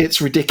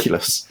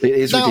ridiculous. It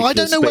is ridiculous. I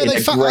don't know where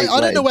they found. I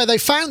don't know where they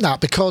found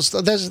that, because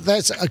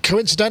there's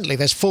coincidentally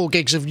there's 4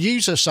 gigs of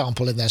user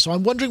sample in there. So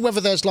I'm wondering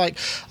whether there's like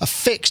a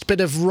fixed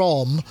bit of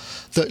ROM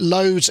that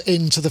loads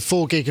into the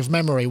 4 gig of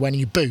memory when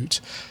you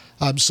boot,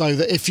 so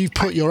that if you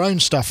put your own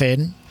stuff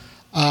in.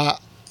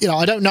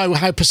 I don't know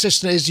how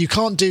persistent it is. You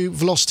can't do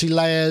velocity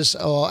layers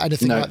or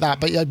anything like that,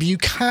 but you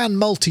can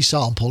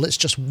multi-sample. It's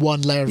just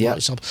one layer of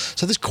multi-sample.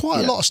 So there's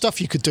quite a lot of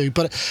stuff you could do.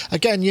 But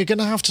again, you're going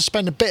to have to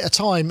spend a bit of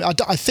time.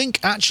 I think,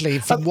 actually,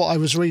 from what I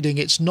was reading,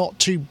 it's not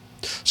too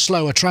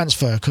slow a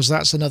transfer, because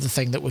that's another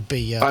thing that would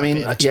be... I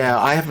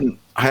haven't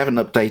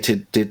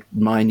updated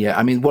mine yet.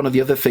 I mean, one of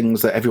the other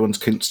things that everyone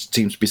seems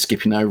to be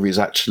skipping over is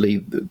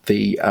actually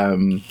the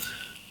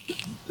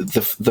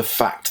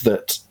fact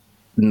that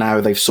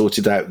now they've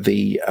sorted out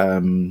the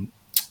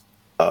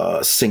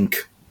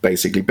sync,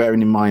 basically,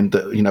 bearing in mind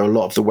that a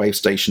lot of the wave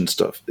station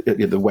stuff,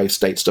 the wave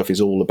state stuff,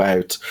 is all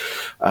about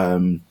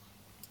kind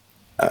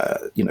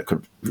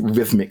of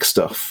rhythmic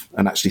stuff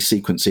and actually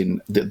sequencing.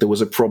 There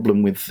was a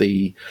problem with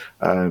the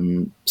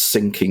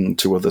syncing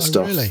to other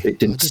stuff. Really? It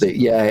didn't.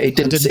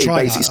 It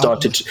basically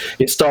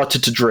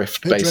started to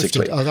drift.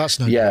 Basically, drifted. Oh, that's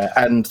no good.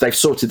 And they've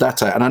sorted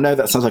that out. And I know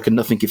that sounds like a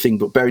nothingy thing,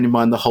 but bearing in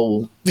mind the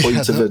whole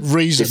point of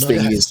this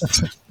thing is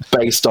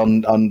based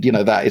on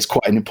that is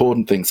quite an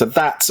important thing. So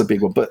that's a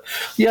big one. But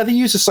yeah, the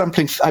user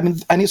sampling. I mean,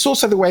 and it's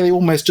also the way they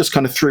almost just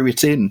kind of threw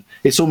it in.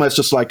 It's almost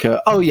just like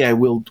go on,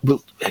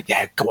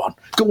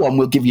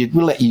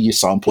 we'll let you use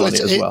sample on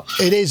it as well.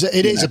 It is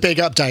a big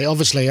update,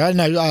 obviously. I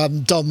don't know,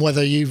 Dom,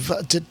 whether you've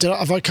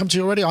have I come to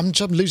you already? I'm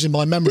losing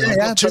my memory. I've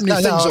got too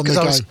many things on the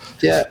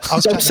go.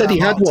 Dom said he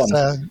had one.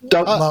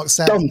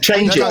 Dom,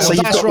 change it so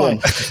you've got one.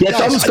 Yeah,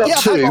 Dom's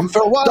got two.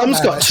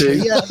 Dom's got two.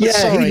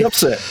 Yeah, he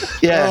loves it.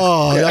 Yeah.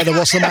 Oh, I don't know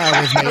what's the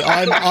matter with me.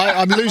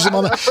 I'm losing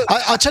my.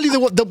 I tell you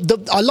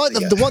I like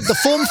the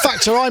form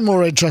factor I'm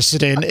more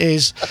interested in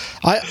is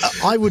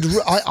I would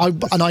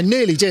and I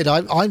nearly did.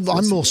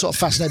 I'm more sort of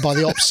fascinated by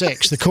the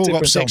Op6. The Korg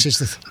Op6 is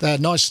the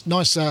nice.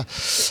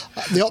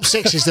 The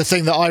Op6 is the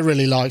thing that I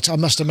really liked. I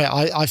must admit,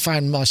 I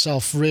found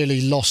myself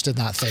really lost in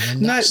that thing,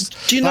 and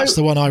that's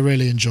the one I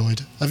really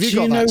enjoyed. Have you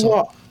got that? Do you know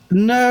what?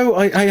 No,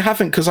 I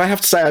haven't, because I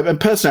have to say, and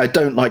personally, I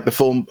don't like the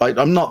form.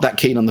 I'm not that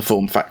keen on the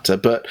form factor,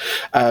 but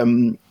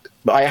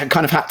I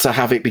kind of had to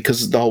have it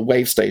because of the whole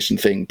wave station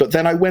thing. But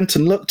then I went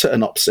and looked at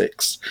an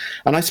Op6,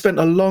 and I spent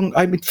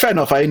fair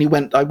enough. I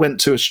went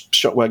to a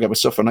shop where I got my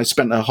stuff, and I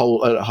spent a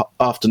whole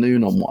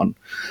afternoon on one.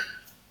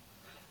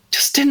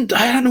 Just didn't.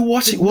 I don't know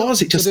what it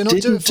was. It just didn't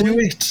do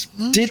it.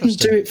 Didn't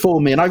do it for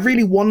me, and I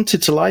really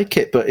wanted to like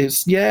it, but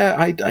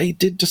I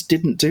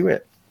didn't do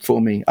it for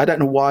me. I don't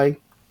know why.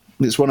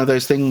 It's one of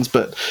those things,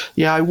 but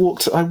yeah, I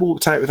walked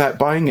out without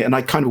buying it, and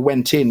I kind of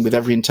went in with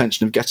every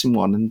intention of getting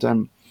one,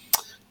 and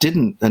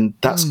didn't, and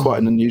that's quite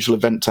an unusual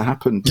event to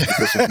happen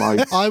because of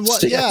my I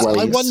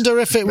ways, wonder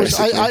if it was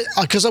basically.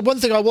 because one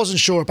thing I wasn't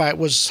sure about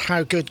was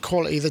how good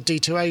quality the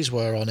D2As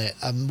were on it,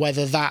 and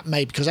whether that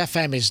may, because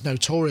FM is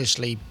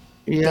notoriously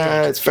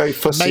it's very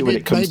fussy when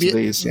it comes to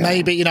these. Yeah.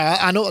 Maybe,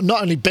 and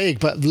not only big,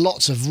 but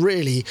lots of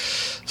really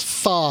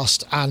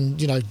fast and,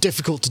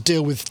 difficult to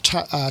deal with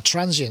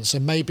transients.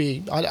 And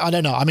maybe, I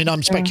don't know. I mean,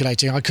 I'm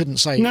speculating. I couldn't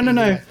say.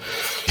 No.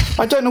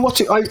 I don't know what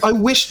to. I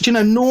wish,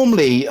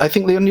 normally, I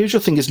think the unusual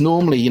thing is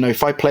normally,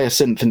 if I play a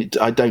synth and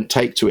I don't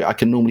take to it, I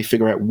can normally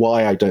figure out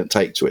why I don't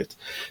take to it.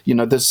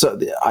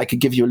 I could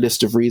give you a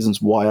list of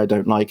reasons why I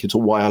don't like it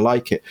or why I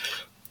like it.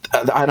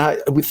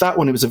 And with that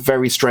one, it was a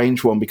very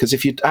strange one, because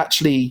if you'd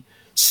actually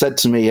said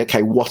to me,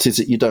 okay, what is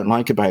it you don't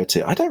like about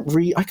it? I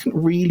couldn't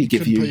really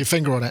give you. Put your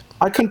finger on it.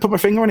 I couldn't put my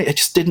finger on it.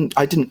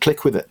 I didn't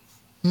click with it.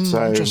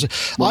 So interesting.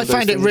 I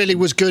found it really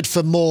was good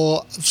for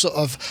more it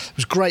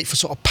was great for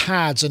sort of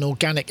pads and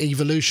organic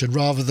evolution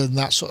rather than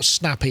that sort of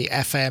snappy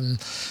FM,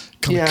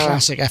 kind of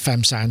classic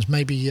FM sounds.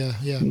 Maybe,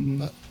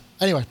 But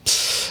anyway.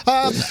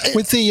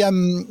 With the, I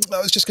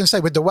was just going to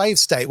say, with the Wave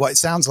State, what it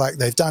sounds like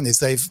they've done is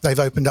they've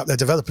opened up their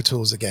developer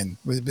tools again,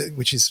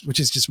 which is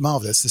just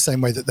marvelous. The same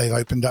way that they've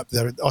opened up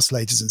their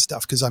oscillators and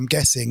stuff, because I'm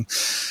guessing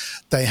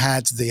they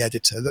had the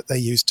editor that they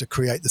used to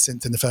create the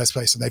synth in the first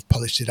place, and they've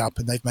polished it up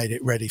and they've made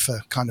it ready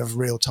for kind of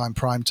real-time,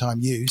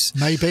 prime-time use.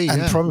 Maybe,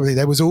 and probably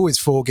there was always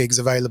 4 gigs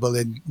available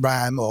in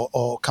RAM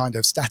or kind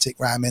of static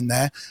RAM in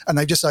there, and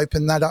they just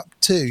opened that up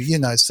too,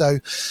 so.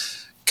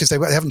 Because they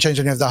haven't changed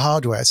any of the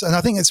hardware. And I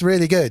think it's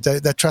really good.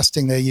 They're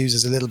trusting their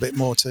users a little bit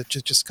more to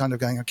just kind of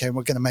going, okay,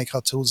 we're going to make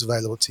our tools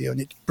available to you.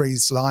 And it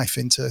breathes life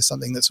into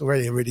something that's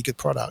already a really good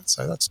product.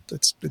 So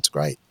it's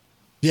great.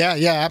 Yeah,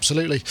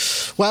 absolutely.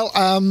 Well,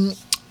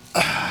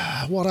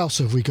 what else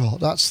have we got?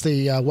 That's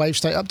the Wave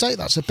State update.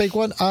 That's a big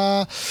one.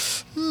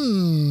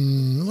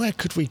 Where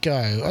could we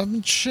go?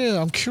 I'm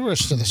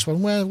curious to this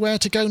one. Where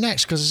to go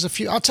next? Because there's a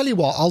few. I'll tell you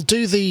what. I'll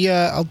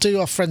do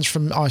our friends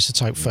from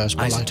Isotope first.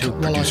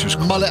 Isotope Producers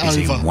Club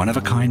is a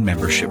one-of-a-kind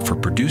membership for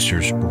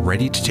producers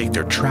ready to take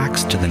their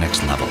tracks to the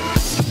next level.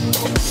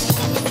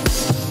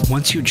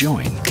 Once you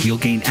join, you'll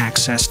gain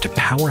access to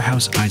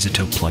Powerhouse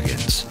Isotope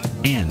plugins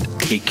and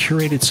a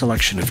curated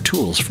selection of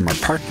tools from our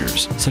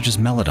partners, such as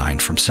Melodyne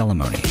from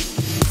Celemony.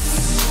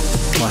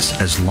 Plus,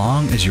 as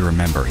long as you're a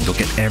member, you'll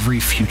get every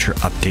future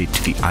update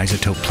to the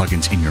Isotope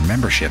plugins in your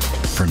membership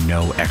for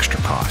no extra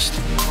cost.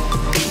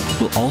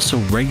 We'll also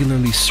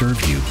regularly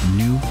serve you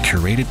new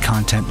curated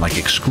content like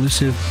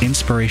exclusive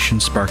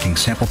inspiration-sparking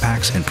sample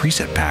packs and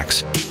preset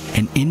packs,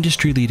 and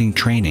industry-leading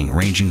training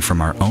ranging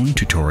from our own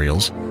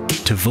tutorials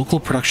to vocal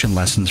production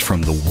lessons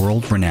from the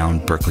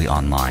world-renowned Berklee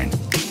Online,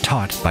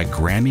 taught by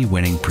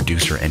Grammy-winning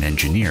producer and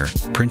engineer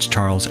Prince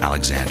Charles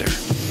Alexander.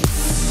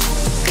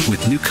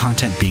 With new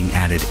content being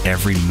added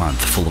every month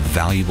full of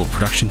valuable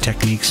production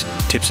techniques,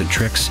 tips and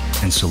tricks,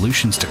 and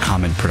solutions to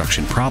common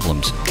production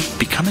problems,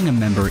 becoming a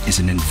member is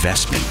an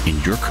investment in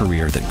your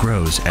career that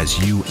grows as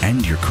you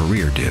and your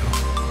career do.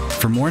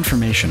 For more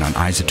information on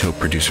Isotope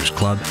Producers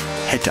Club,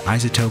 head to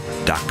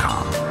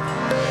isotope.com.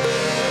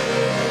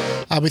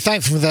 We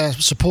thank them for the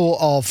support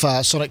of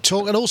Sonic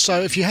Talk. And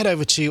also, if you head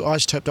over to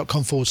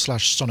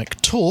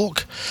isotope.com/Sonic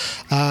Talk,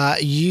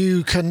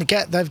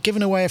 they've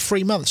given away a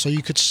free month. So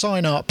you could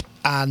sign up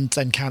and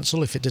then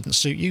cancel if it didn't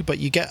suit you, but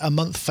you get a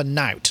month for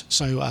Nout.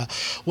 So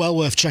well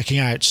worth checking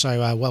out.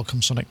 So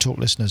welcome, Sonic Talk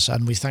listeners,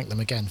 and we thank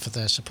them again for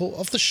their support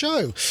of the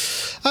show.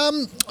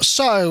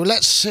 So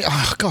let's see.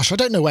 Oh, gosh, I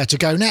don't know where to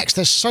go next.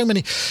 There's so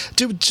many.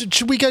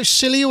 Should we go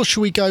silly or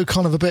should we go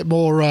kind of a bit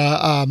more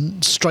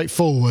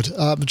straightforward?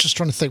 I'm just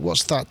trying to think.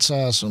 What's that?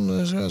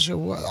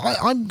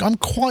 I'm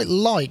quite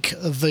like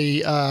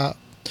the.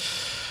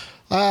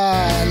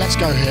 Let's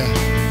go here.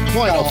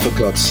 Why not? For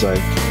God's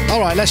sake. All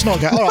right, let's not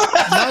go. All right,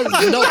 no,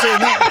 you're not doing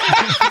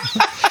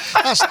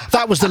that.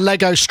 That was the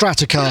Lego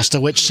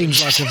Stratocaster, which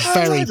seems like a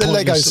very the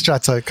Lego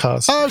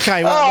Stratocaster.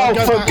 Okay, well,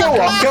 Go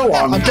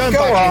on. I'm going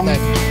back in then.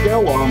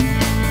 Go on.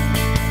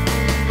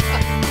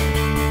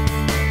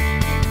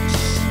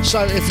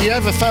 So, if you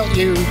ever felt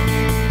you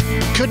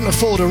couldn't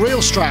afford a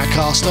real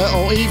Stratocaster,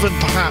 or even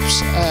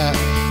perhaps a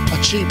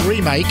cheap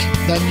remake,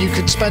 then you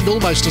could spend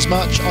almost as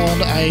much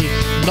on a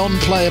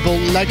non-playable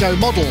Lego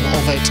model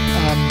of it,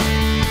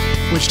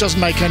 which doesn't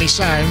make any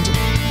sound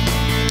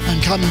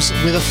and comes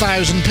with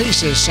 1,000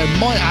 pieces, so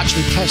might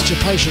actually test your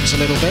patience a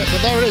little bit,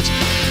 but there it is.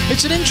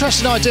 It's an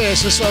interesting idea.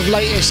 It's the sort of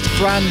latest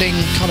branding,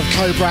 kind of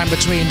co-brand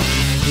between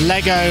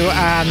Lego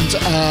and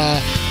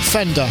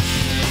Fender.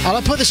 And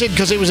I put this in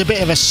because it was a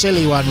bit of a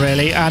silly one,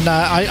 really. And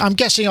I'm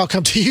guessing I'll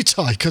come to you,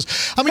 Ty, because,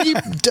 I mean,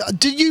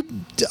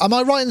 am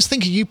I right in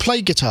thinking you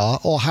play guitar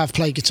or have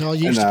played guitar?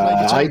 Used to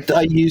play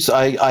guitar?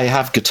 I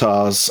have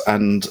guitars,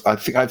 and I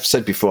think I've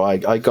said before, I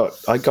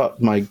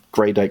got my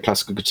grade 8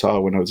 classical guitar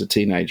when I was a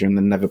teenager and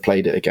then never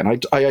played it again.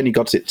 I only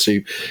got it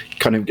to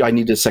I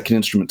needed a second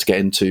instrument to get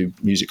into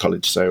music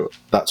college, so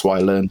that's why I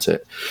learned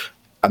it.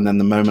 And then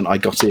the moment I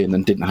got in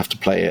and didn't have to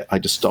play it, I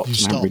just stopped and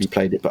haven't really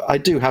played it. But I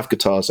do have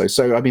guitars, though.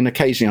 So, I mean,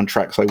 occasionally on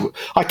tracks,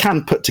 I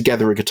can put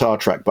together a guitar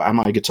track, but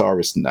am I a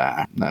guitarist?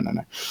 Nah, no.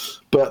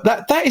 But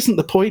that isn't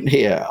the point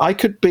here. I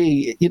could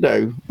be,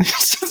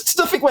 it's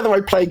nothing whether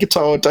I play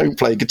guitar or don't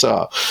play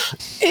guitar.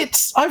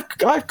 I've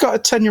got a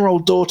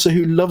 10-year-old daughter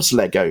who loves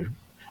Lego,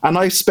 and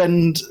I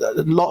spend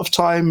a lot of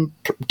time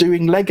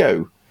doing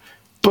Lego.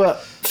 But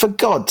for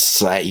God's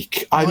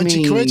sake, I mean...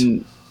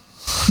 £90?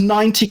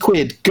 90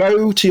 quid.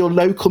 Go to your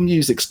local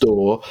music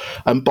store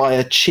and buy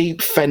a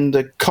cheap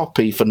Fender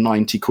copy for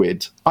 90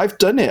 quid. I've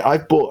done it.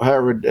 I've bought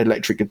her an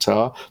electric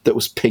guitar that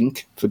was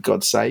pink, for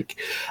God's sake.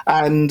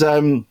 And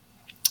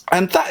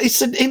that is,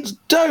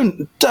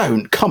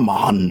 don't, come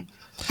on.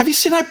 Have you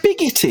seen how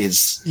big it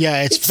is?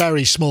 Yeah, it's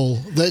very small.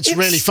 It's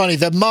really funny.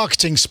 The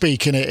marketing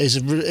speak in it is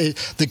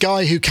the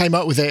guy who came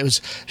up with it.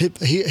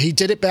 He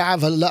did it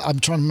out of I'm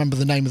trying to remember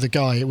the name of the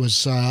guy. It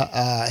was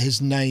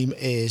his name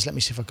is. Let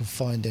me see if I can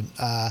find him.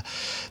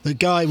 The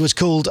guy was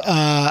called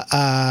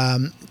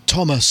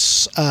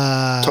Thomas.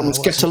 Thomas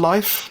Get a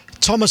Life.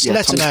 Thomas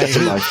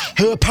Letternet,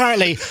 who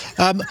apparently.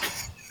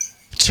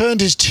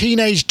 Turned his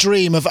teenage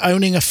dream of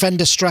owning a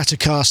Fender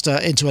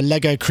Stratocaster into a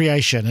Lego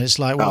creation. And it's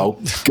like, well,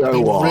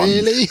 go on.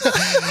 Really?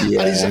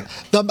 Yeah.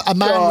 A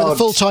man with a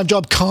full-time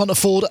job can't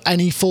afford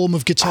any form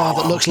of guitar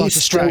that looks like a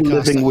Stratocaster. He's still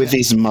living with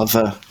his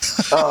mother.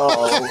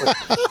 Oh.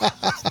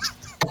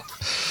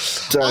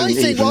 I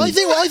think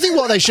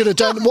what they should have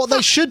done, what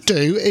they should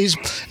do is,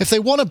 if they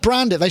want to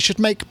brand it, they should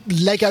make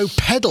Lego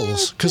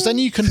pedals, because then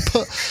you can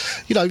put,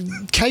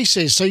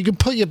 cases, so you can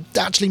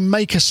actually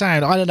make a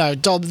sound. I don't know,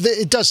 Dom,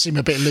 it does seem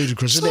a bit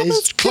ludicrous, isn't it?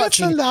 It's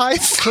clutching straw.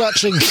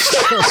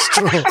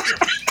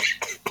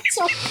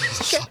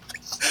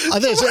 I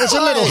think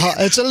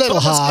it's a little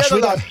harsh. We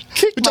don't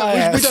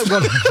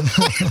want.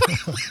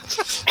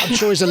 I'm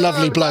sure he's a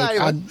lovely bloke.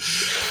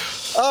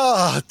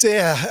 Oh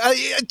dear!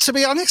 To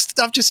be honest,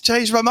 I've just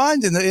changed my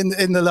mind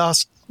in the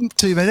last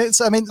 2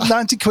 minutes. I mean,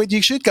 90 quid,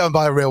 you should go and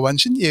buy a real one,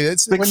 shouldn't you?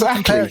 When you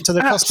compare it to the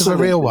cost of a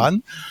real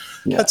one,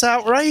 that's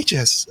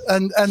outrageous.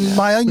 And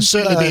my own would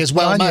certainly be as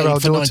well made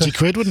for 90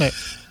 quid, wouldn't it?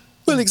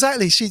 Well,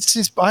 exactly.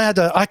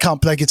 I can't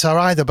play guitar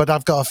either, but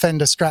I've got a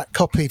Fender Strat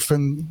copy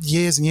from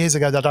years and years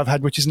ago that I've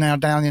had, which is now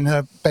down in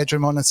her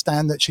bedroom on a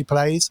stand that she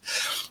plays.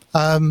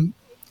 It's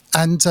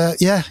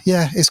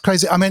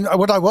crazy. I mean,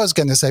 what I was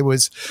going to say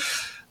was,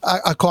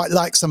 I quite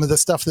like some of the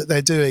stuff that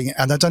they're doing,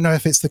 and I don't know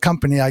if it's the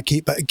company I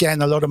keep, but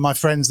again, a lot of my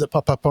friends that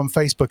pop up on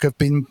Facebook have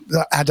been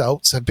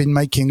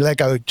making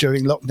Lego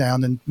during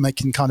lockdown and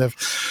making kind of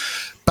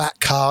back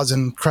cars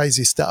and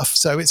crazy stuff.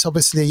 So it's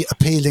obviously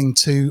appealing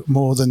to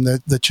more than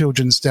the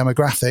children's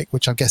demographic,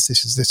 which I guess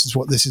this is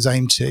what this is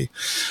aimed to.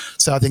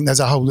 So I think there's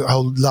a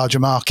whole larger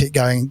market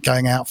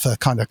going out for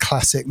kind of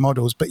classic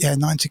models. But yeah,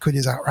 90 quid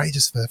is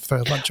outrageous for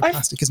a bunch of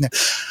plastic, isn't it?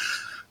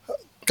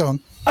 Go on.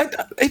 I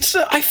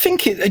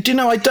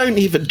don't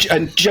even,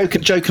 and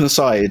joking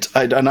aside,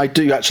 and I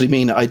do actually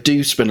mean it, I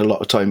do spend a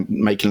lot of time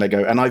making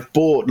Lego, and I've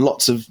bought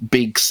lots of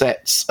big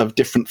sets of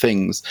different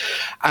things,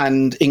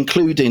 and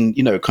including,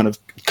 kind of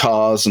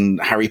cars and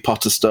Harry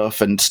Potter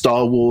stuff and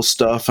Star Wars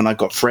stuff, and I've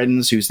got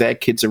friends whose their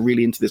kids are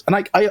really into this,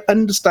 and I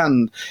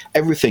understand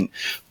everything,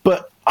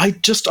 but I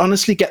just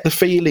honestly get the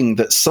feeling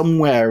that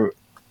somewhere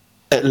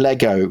at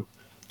Lego,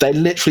 they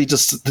literally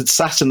just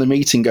sat in the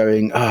meeting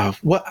going,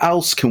 what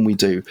else can we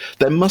do?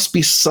 There must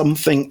be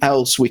something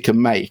else we can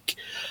make.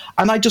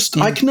 And I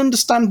can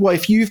understand why,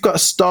 if you've got a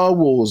Star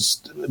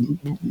Wars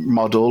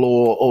model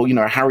or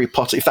a Harry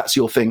Potter, if that's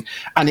your thing,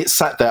 and it's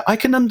sat there, I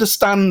can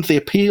understand the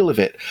appeal of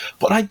it,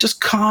 but I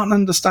just can't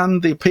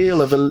understand the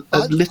appeal of a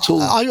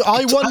little.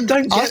 I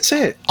don't get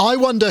it. I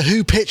wonder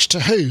who pitched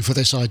to who for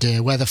this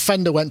idea, whether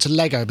Fender went to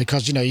Lego,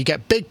 because you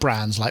get big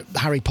brands like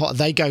Harry Potter,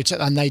 they go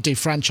to and they do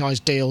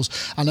franchise deals,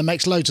 and it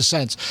makes loads of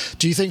sense.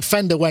 Do you think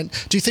Fender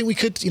went? Do you think we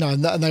could?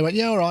 And they went,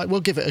 yeah, all right, we'll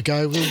give it a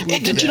go.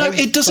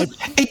 It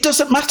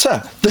doesn't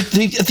matter.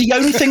 The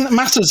only thing that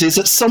matters is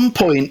at some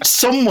point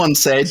someone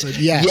said,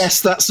 yes,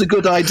 that's a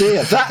good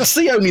idea. That's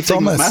the only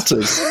thing that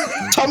matters.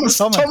 Thomas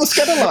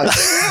get a life.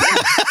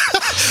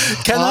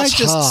 Can I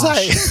just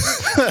say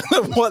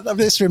what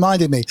this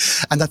reminded me,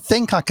 and I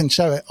think I can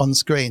show it on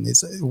screen,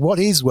 is what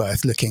is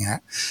worth looking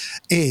at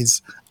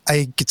is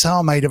a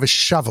guitar made of a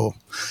shovel.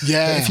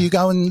 Yeah. If you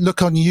go and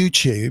look on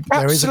YouTube,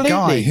 there is a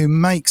guy who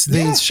makes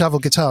these shovel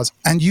guitars,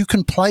 and you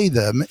can play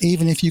them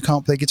even if you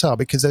can't play guitar,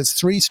 because there's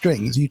 3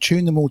 strings. You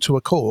tune them all to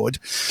a chord.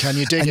 Can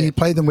you dig it? And you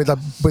play them with a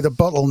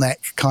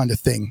bottleneck kind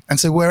of thing. And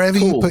so wherever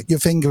you put your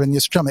finger and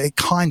you strum it, it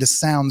kind of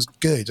sounds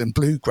good and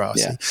bluegrassy.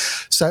 Yeah.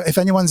 So if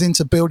anyone's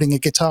into building a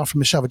guitar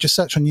from a shovel, just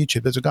search on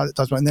YouTube. There's a guy that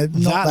does one, and they're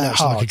not that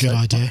hard. Like a good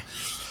idea.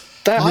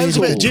 I was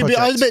a bit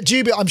project.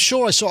 dubious. I'm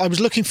sure I was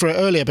looking for it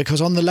earlier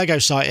because on the Lego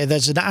site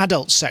there's an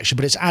adults section,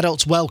 but it's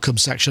adults welcome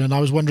section, and I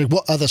was wondering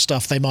what other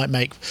stuff they might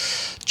make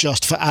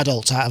just for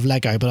adults out of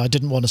Lego, but I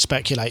didn't want to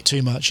speculate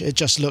too much. It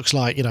just looks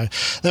like,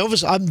 they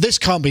obviously this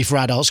can't be for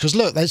adults because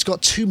look, there's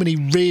got too many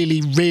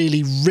really,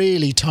 really,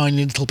 really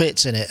tiny little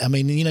bits in it. I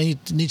mean,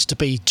 it needs to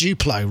be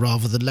Duplo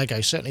rather than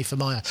Lego, certainly for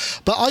Maya.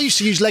 But I used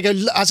to use Lego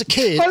as a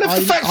kid. I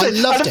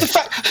loved it.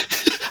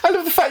 I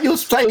love the fact you're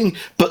saying,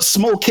 but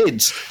small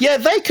kids. Yeah,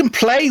 they can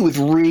play with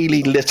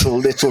really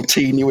little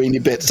teeny weeny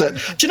bits. Do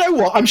you know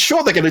what? I'm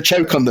sure they're going to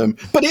choke on them,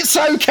 but it's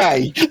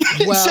okay.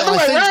 It's the other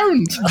way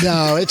around.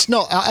 No, it's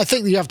not. I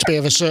think you have to be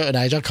of a certain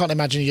age. I can't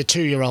imagine your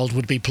 2-year-old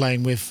would be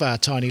playing with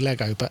tiny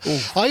Lego. But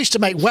I used to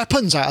make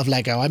weapons out of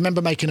Lego. I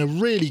remember making a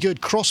really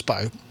good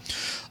crossbow.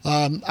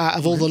 Out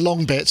of all the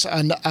long bits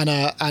and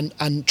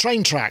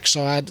train tracks.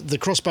 So the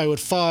crossbow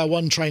would fire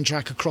one train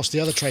track across the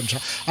other train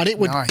track, and it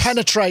would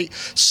penetrate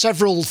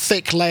several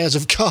thick layers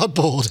of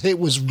cardboard. It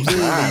was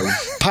really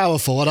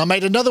powerful. And I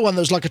made another one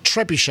that was like a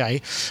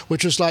trebuchet,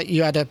 which was like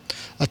you had a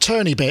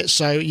turny bit,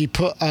 so you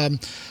put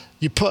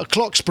a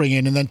clock spring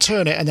in and then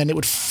turn it, and then it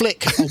would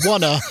flick a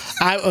oneer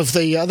out of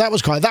the.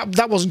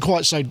 That wasn't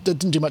quite so. It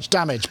didn't do much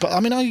damage. But I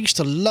mean, I used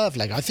to love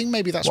Lego. I think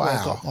maybe that's where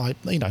I got my.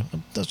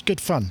 That's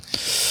good fun.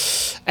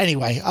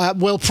 Anyway,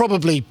 we'll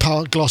probably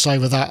gloss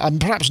over that.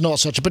 Perhaps not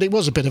such, but it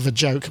was a bit of a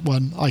joke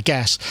one, I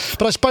guess.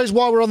 But I suppose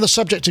while we're on the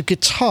subject of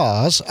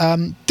guitars,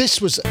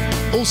 this was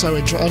also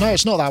interesting. Oh no,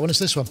 it's not that one. It's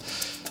this one.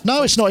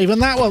 No, it's not even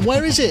that one.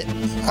 Where is it?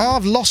 Oh,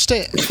 I've lost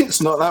it.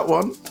 It's not that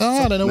one.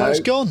 Oh, I don't know where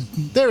it's gone.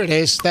 There it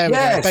is. There we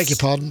go. Beg your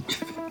pardon.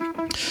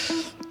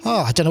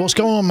 Oh, I don't know what's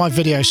going on with my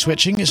video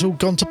switching. It's all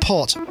gone to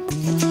pot.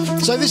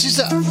 So this is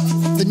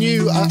the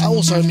new,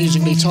 also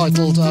amusingly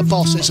titled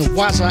Boss. It's a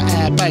Waza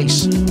Air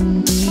bass,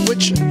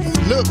 which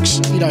looks,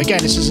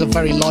 again, this is a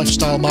very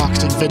lifestyle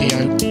marketing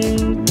video.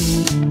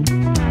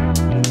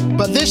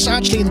 But this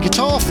actually in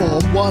guitar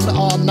form won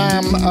our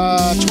NAMM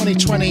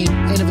 2020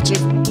 Innovative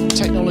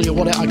Technology or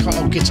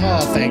whatever,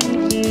 guitar thing.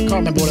 Can't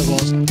remember what it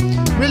was.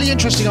 Really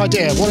interesting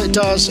idea. What it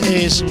does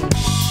is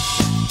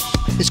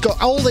it's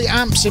got all the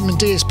amps and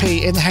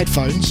DSP in the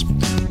headphones,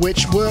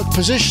 which work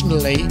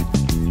positionally,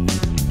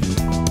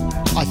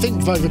 I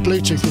think, over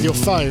Bluetooth with your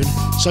phone.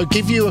 So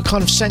give you a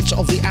kind of sense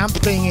of the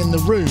amp being in the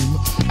room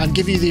and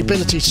give you the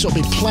ability to sort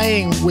of be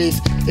playing with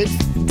it.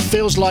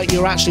 Feels like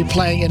you're actually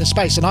playing in a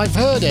space. And I've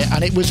heard it,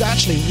 and it was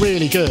actually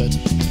really good.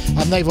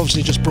 And they've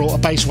obviously just brought a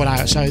bass one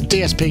out. So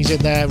DSP's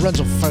in there,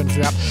 runs off a phone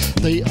through app.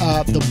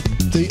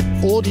 The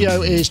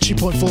audio is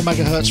 2.4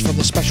 megahertz from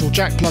the special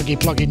jack plug you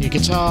plug in your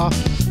guitar,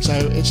 so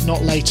it's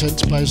not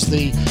latent, whereas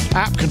the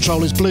app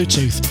control is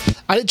Bluetooth.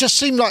 And it just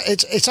seemed like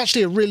it's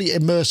actually a really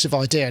immersive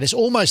idea, and it's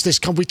almost this.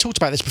 We talked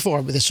about this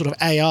before with this sort of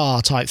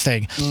AR type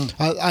thing,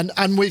 and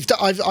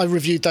I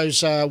reviewed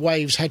those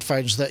Waves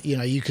headphones that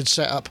you could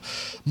set up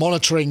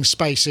monitoring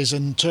spaces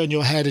and turn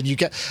your head, and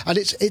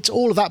it's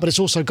all of that, but it's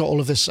also got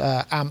all of this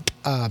amp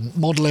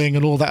modelling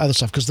and all that other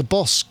stuff because the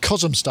Boss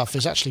Cosm stuff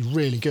is actually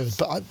really good.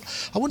 But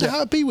I wonder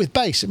how it'd be with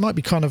bass. It might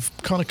be kind of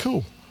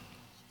cool.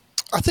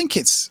 I think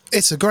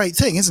it's a great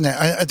thing, isn't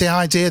it? The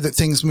idea that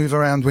things move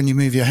around when you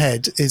move your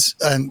head is,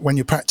 when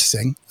you're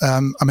practicing. I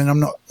mean, I'm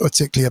not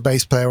particularly a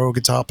bass player or a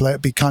guitar player.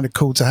 It'd be kind of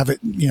cool to have it,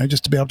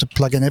 just to be able to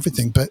plug in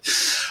everything. But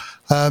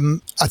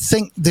I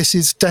think this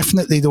is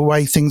definitely the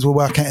way things will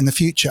work out in the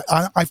future.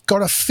 I've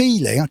got a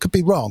feeling, I could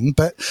be wrong,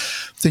 but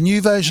the new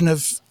version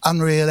of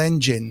Unreal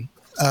Engine,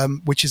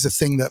 which is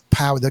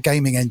the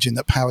gaming engine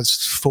that powers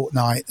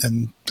Fortnite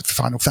and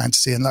Final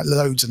Fantasy and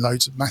loads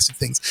of massive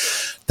things.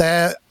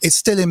 It's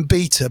still in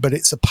beta, but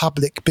it's a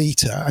public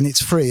beta and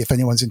it's free if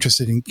anyone's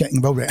interested in getting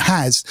involved. It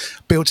has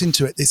built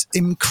into it this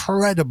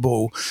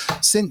incredible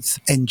synth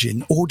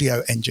engine,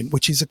 audio engine,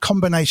 which is a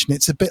combination.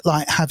 It's a bit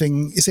like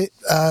having,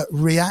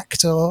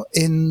 Reactor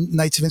in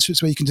Native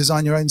Instruments where you can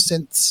design your own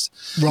synths?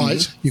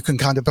 Right. You can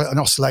kind of put an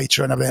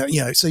oscillator and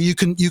everything, so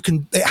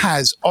it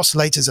has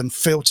oscillators and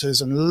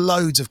filters and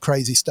loads of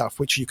crazy stuff,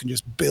 which you can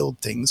just build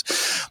things.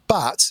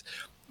 But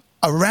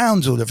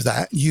around all of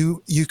that,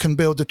 you can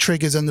build the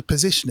triggers and the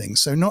positioning.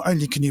 So not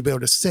only can you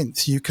build a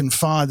synth, you can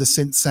fire the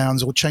synth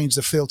sounds or change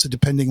the filter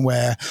depending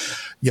where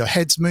your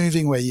head's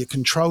moving, where your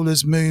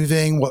controller's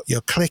moving, what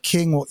you're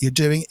clicking, what you're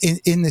doing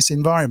in this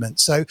environment.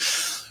 So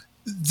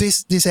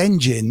this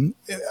engine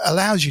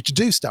allows you to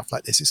do stuff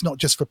like this. It's not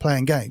just for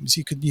playing games.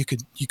 You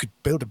could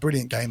build a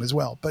brilliant game as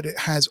well, but it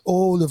has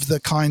all of the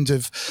kind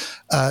of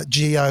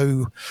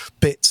geo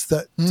bits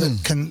that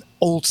can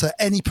alter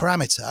any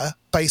parameter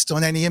based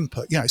on any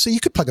input, so you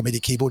could plug a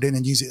MIDI keyboard in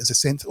and use it as a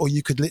synth, or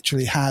you could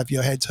literally have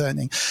your head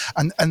turning,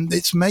 and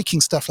it's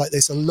making stuff like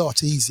this a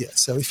lot easier.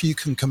 So if you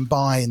can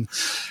combine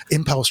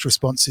impulse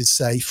responses,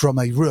 say from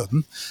a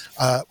room,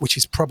 which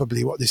is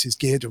probably what this is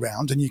geared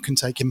around, and you can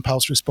take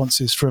impulse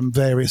responses from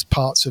various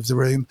parts of the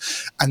room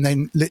and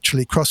then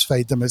literally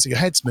crossfade them as your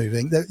head's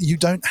moving, that you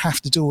don't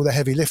have to do all the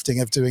heavy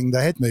lifting of doing the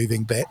head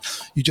moving bit.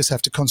 You just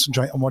have to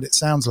concentrate on what it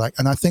sounds like.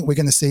 And I think we're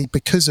going to see,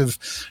 because of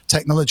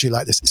technology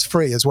like this, it's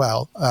free as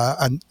well,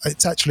 and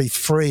it's actually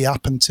free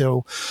up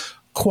until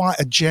quite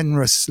a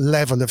generous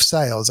level of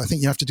sales. I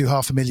think you have to do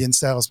 500,000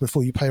 sales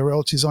before you pay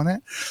royalties on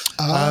it.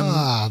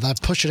 They're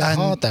pushing it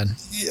hard then.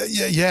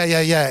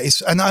 Yeah.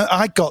 And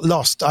I got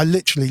lost. I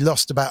literally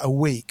lost about a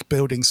week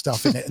building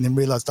stuff in it, and then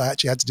realised I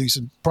actually had to do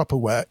some proper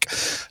work,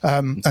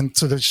 and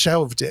sort of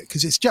shelved it,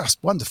 because it's just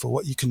wonderful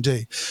what you can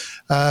do.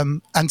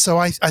 And so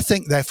I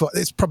think, therefore,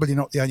 it's probably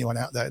not the only one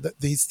out there, that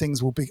these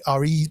things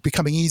are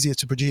becoming easier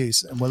to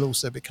produce, and will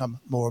also become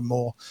more and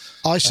more.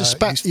 I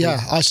suspect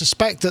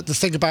that the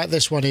thing about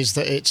this one is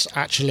that it's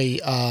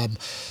actually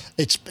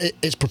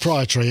it's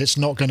proprietary. It's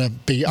not going to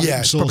be open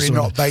it's source. probably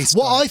not based.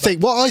 What I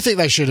think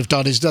they should have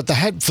done is that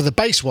for the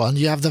base one,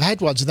 you have the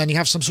head ones, and then you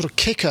have some sort of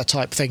kicker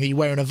type thing that you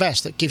wear in a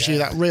vest that gives you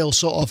that real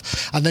sort of,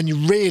 and then you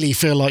really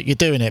feel like you're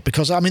doing it.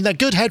 Because I mean, they're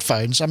good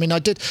headphones. I mean,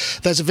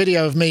 there's a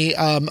video of me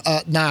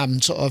at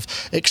NAMM sort of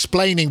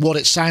explaining what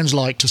it sounds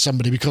like to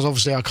somebody, because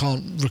obviously I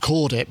can't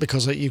record it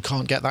because you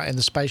can't get that in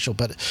the spatial.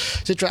 But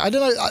I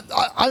don't know.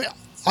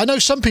 I know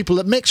some people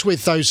that mix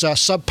with those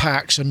sub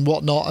packs and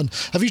whatnot. And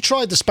have you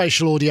tried the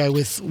spatial audio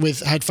with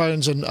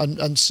headphones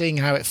and seeing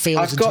how it feels?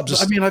 I've got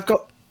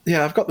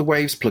the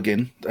Waves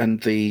plugin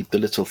and the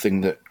little thing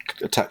that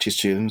attaches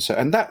to them. So,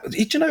 and that,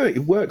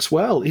 it works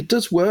well. It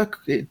does work.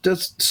 It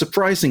does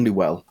surprisingly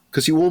well,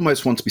 because you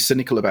almost want to be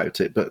cynical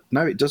about it, but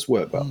no, it does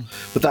work well.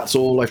 But that's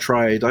all I've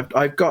tried.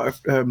 I've got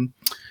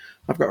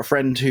a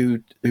friend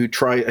who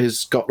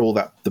has got all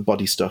the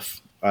body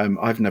stuff.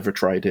 I've never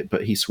tried it,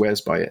 but he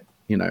swears by it.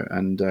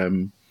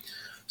 And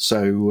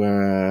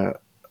so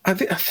I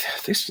think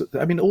this.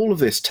 I mean, all of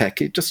this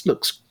tech, it just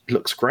looks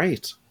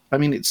great. I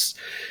mean, it's,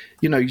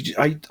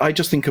 I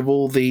just think of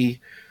all the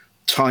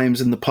times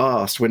in the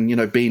past when,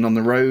 being on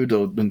the road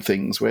and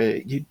things where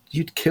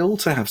you'd kill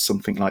to have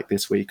something like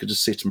this where you could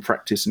just sit and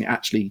practice, and it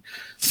actually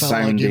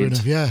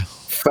sounded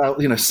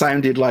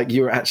like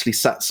you were actually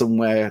sat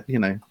somewhere,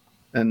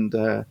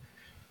 and.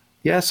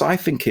 Yes, I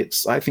think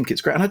it's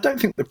great, and I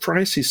don't think the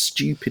price is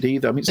stupid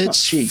either. I mean, it's not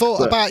cheap.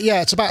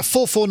 It's about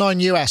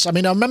 $449 US. I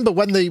mean, I remember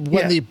when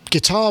the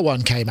guitar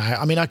one came out.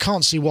 I mean, I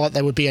can't see why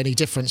there would be any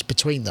difference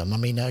between them. I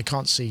mean, I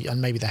can't see,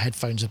 and maybe the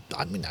headphones are.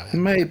 I mean,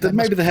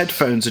 maybe the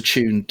headphones are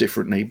tuned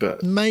differently,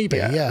 but maybe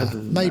I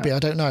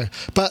don't know.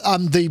 But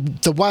the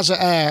Waza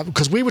Air,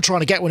 because we were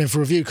trying to get one in for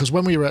review, because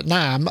when we were at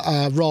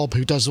NAMM, Rob,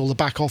 who does all the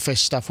back office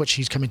stuff, which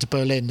he's coming to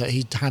Berlin, that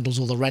he handles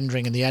all the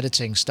rendering and the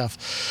editing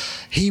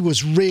stuff, he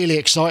was really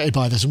excited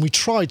by this, and we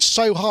tried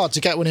so hard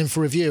to get one in for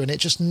review, and it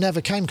just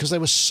never came because they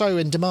were so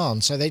in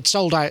demand. So they'd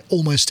sold out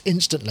almost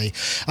instantly,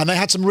 and they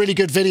had some really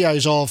good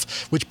videos of,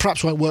 which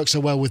perhaps won't work so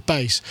well with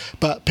bass,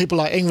 but people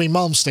like Ingrid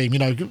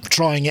Malmsteen,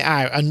 trying it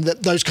out, and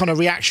those kind of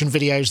reaction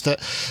videos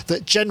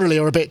that generally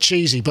are a bit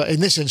cheesy, but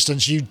in this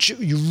instance you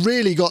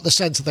really got the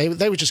sense that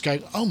they were just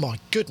going, oh my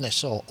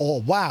goodness,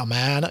 or wow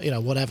man,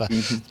 whatever.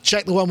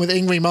 Check the one with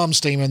Ingrid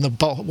Malmsteen and the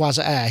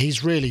Waza Air.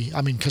 He's really,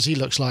 I mean, because he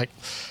looks like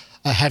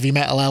a heavy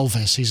metal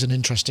Elvis. He's an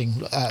interesting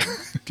guy.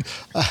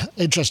 Well,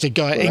 that's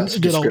a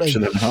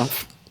description and a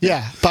half.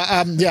 Yeah, but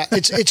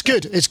it's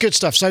good. It's good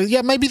stuff. So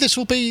yeah, maybe this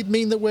will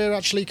mean that we're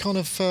actually kind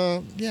of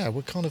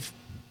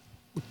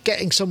we're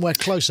getting somewhere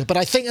closer. But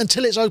I think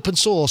until it's open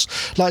source,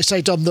 like I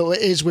say, Dom, that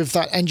it is with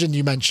that engine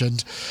you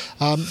mentioned.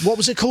 What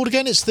was it called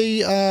again? It's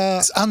the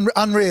it's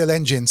Unreal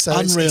Engine. So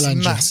it's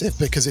Engine. Massive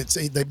because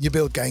you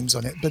build games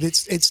on it, but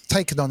it's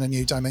taken on a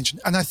new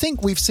dimension. And I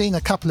think we've seen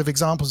a couple of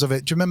examples of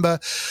it. Do you remember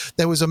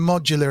there was a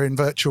modular in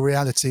virtual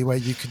reality where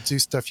you could do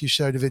stuff? You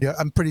showed a video.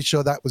 I'm pretty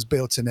sure that was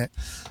built in it.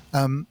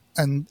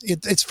 And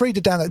it's free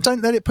to download.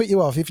 Don't let it put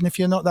you off, even if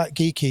you're not that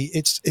geeky.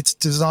 It's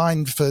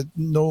designed for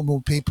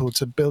normal people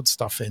to build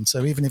stuff in.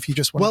 So even if you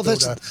just want to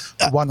build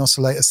a one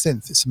oscillator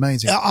synth, it's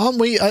amazing. Aren't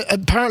we?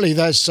 Apparently,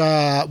 there's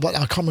I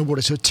can't remember what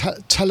it's.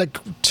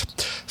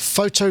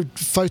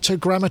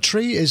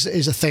 Photogrammetry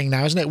is a thing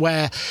now, isn't it?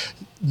 Where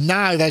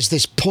now there's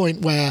this point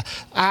where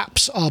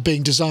apps are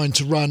being designed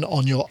to run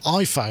on your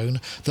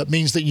iPhone. That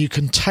means that you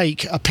can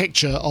take a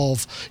picture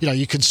of,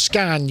 you can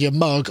scan your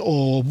mug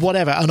or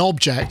whatever, an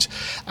object,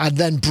 and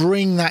then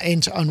bring that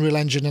into Unreal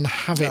Engine and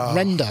have it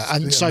render.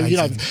 And so,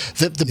 amazing.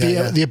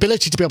 The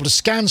ability to be able to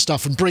scan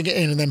stuff and bring it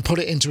in and then put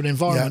it into an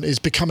environment is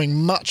becoming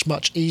much,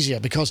 much easier,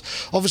 because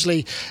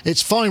obviously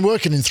it's fine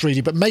working in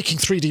 3D, but making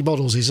 3D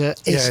models is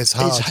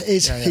hard.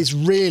 Is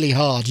really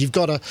hard. You've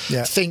got to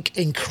think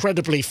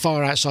incredibly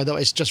far outside that.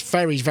 It's just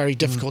very, very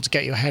difficult to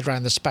get your head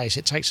around the space.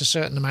 It takes a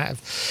certain amount of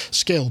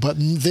skill. But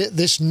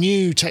this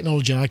new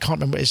technology, and I can't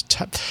remember, it's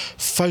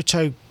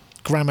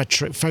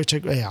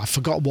photogrammetry. I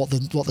forgot what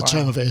the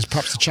term of it is.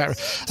 Perhaps the chat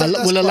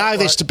will allow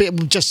this to be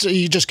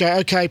you just go,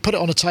 okay, put it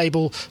on a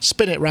table,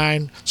 spin it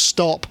round,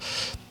 stop.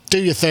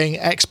 Do your thing,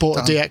 export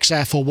a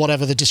DXF or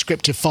whatever the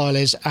descriptive file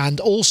is. And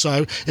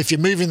also, if you're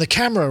moving the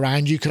camera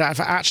around, you could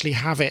actually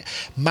have it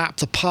map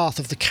the path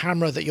of the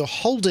camera that you're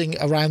holding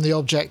around the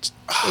object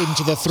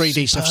into the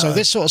 3D stuff. So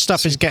this sort of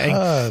stuff is getting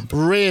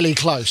really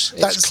close.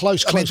 It's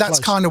close. That's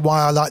kind of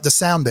why I like the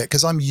sound bit,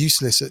 because I'm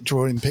useless at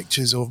drawing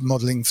pictures or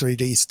modeling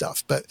 3D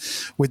stuff. But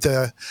with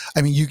there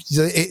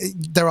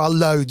are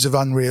loads of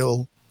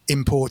Unreal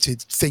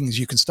imported things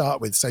you can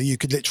start with. So you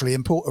could literally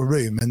import a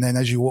room, and then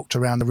as you walked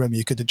around the room,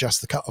 you could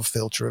adjust the cutoff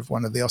filter of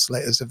one of the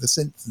oscillators of the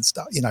synth and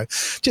stuff,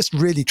 just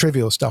really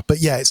trivial stuff. But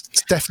yeah, it's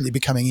definitely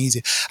becoming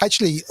easier.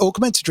 Actually,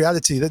 augmented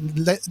reality,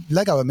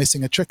 Lego are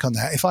missing a trick on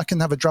that. If I can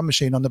have a drum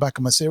machine on the back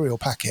of my cereal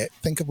packet,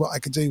 think of what I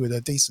could do with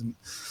a decent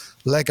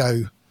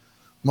Lego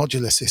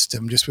modular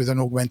system, just with an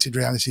augmented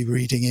reality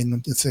reading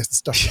in the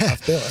stuff that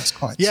I've built. That's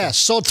quite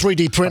sod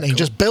 3D printing. Cool.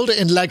 Just build it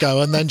in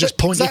Lego and then just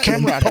point your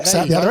camera at it. Pops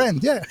out the other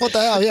end. Yeah. What the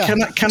hell? Yeah.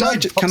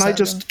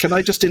 Can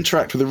I just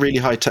interact with a really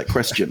high tech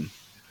question?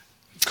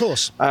 Of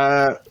course.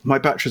 My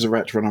batteries are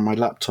about to run on my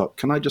laptop.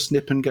 Can I just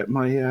nip and get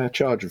my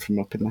charger from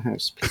up in the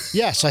house, please?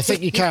 Yes, I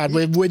think you can.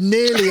 We're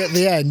nearly at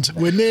the end.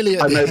 We're nearly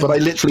at the end. I know, but I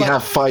literally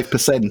have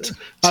 5%.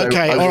 So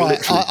okay, all right.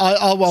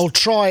 I'll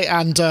try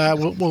and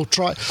we'll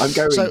try. I'm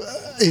going. So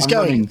he's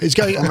going.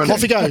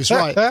 Off he goes.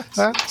 Right.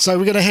 So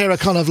we're going to hear a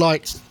kind of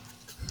like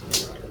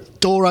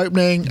door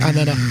opening and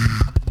then a...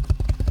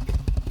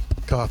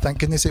 God, thank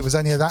goodness it was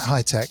only that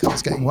high tech. I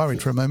was getting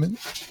worried for a moment.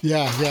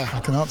 Yeah.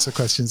 I can answer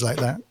questions like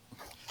that.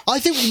 I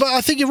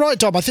think you're right,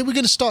 Dom. I think we're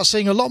going to start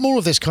seeing a lot more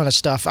of this kind of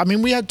stuff. I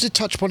mean, we had to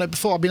touch upon it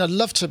before. I mean, I'd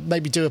love to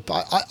maybe do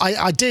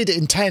I did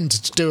intend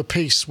to do a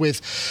piece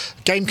with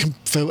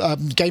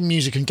game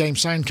music and game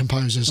sound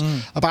composers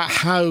about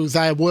how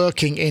they're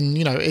working in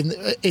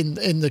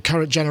the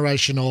current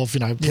generation of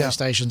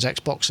PlayStations,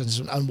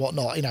 Xboxes, and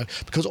whatnot.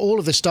 Because all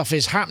of this stuff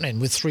is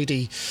happening with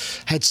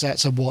 3D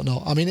headsets and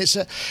whatnot. I mean, it's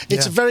a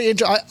very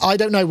interesting. I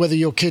don't know whether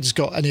your kids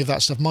got any of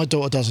that stuff. My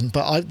daughter doesn't,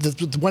 but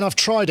when I've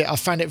tried it, I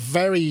found it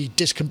very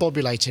discombobulated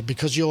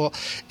because you're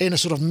in a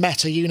sort of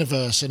meta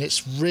universe and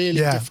it's really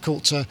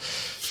difficult to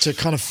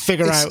kind of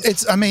figure out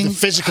the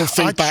physical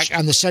feedback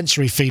and the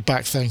sensory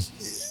feedback thing.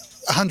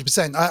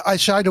 100%. I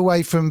shied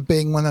away from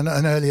being an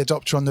early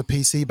adopter on the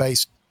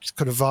PC-based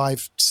kind of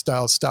Vive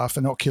style stuff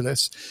and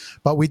Oculus,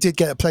 but we did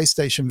get a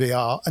PlayStation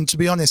VR. And to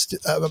be honest,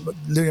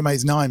 Luna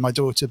May's 9, my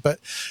daughter, but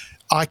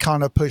I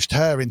kind of pushed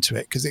her into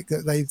it because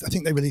I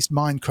think they released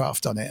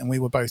Minecraft on it, and we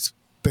were both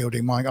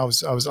building mine. I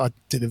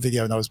did a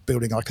video and I was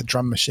building like a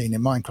drum machine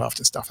in Minecraft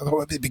and stuff. I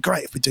thought it'd be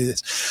great if we do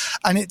this,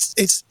 and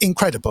it's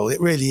incredible. It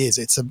really is.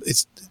 It's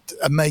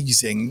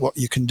amazing what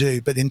you can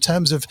do. But in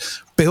terms of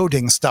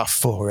building stuff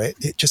for it,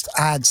 it just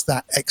adds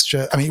that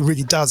extra. I mean, it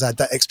really does add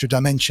that extra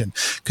dimension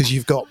because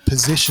you've got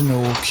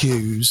positional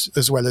cues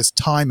as well as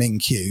timing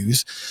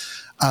cues.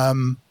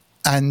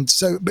 And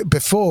so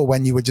before,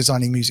 when you were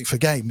designing music for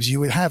games, you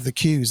would have the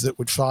cues that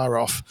would fire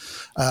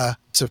off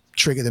to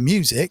trigger the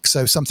music.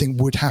 So something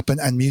would happen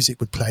and music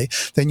would play.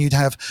 Then you'd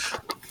have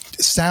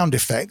sound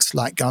effects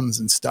like guns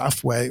and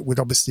stuff where it would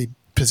obviously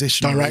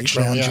positionally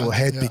around your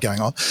head be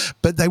going on.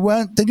 But they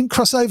didn't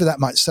cross over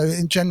that much. So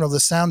in general, the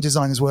sound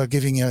designers were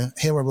giving you,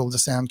 here are all the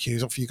sound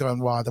cues, off you go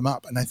and wire them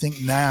up. And I think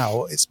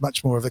now it's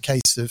much more of a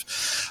case of,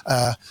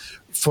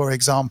 for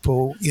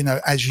example,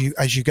 as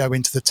you go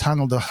into the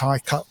tunnel, the high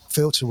cut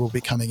filter will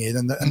be coming in,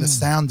 and the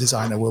sound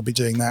designer will be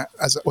doing that,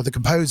 or the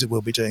composer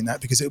will be doing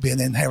that, because it will be an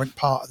inherent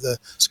part of the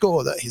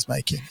score that he's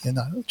making.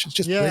 Which is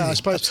just brilliant. I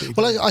suppose.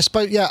 Well, I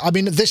suppose. Yeah, I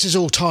mean, this is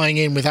all tying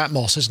in with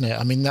Atmos, isn't it?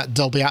 I mean, that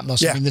Dolby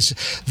Atmos. Yeah. I mean,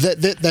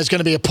 there's going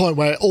to be a point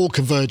where it all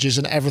converges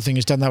and everything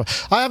is done that way.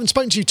 I haven't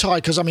spoken to you, Ty,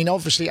 because I mean,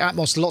 obviously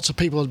Atmos. Lots of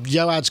people.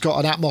 Yoad's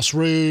got an Atmos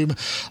room.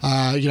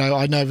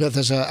 I know that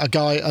there's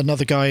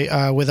another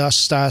guy with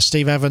us,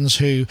 Steve Evans,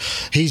 who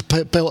he's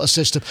built a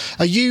system.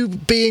 Are you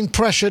being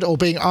pressured or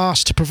being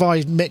asked to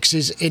provide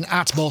mixes in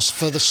Atmos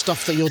for the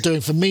stuff that you're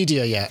doing for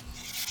media yet?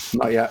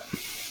 Not yet.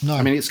 No.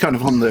 I mean, it's kind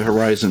of on the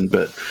horizon,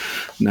 but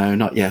no,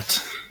 not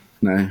yet.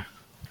 No.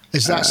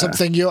 Is that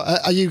something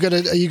are you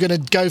gonna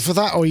go for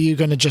that, or are you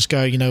gonna just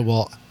go, you know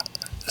what,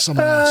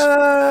 someone else?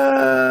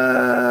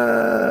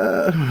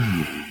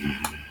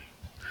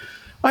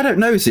 I don't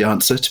know is the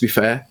answer, to be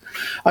fair.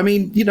 I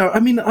mean,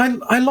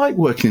 I like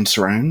working in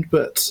surround,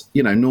 but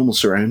normal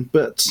surround,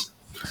 but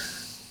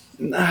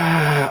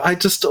I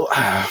just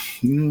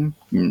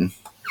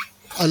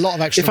a lot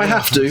of extra. If I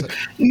have to,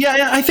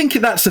 I think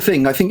that's the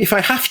thing. I think if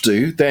I have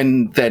to,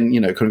 then kind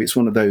of it's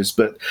one of those.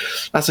 But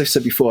as I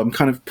said before, I'm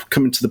kind of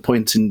coming to the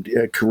point in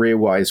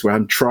career-wise where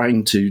I'm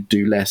trying to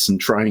do less and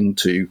trying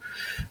to,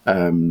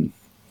 from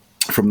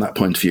that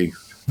point of view.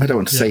 I don't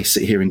want to say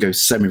sit here and go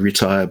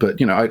semi-retire, but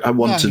I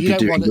want to be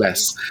doing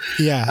less.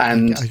 Yeah,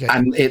 and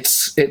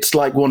it's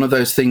like one of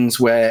those things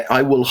where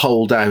I will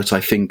hold out,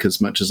 I think,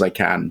 as much as I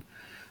can,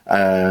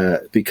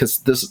 because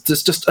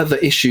there's just other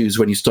issues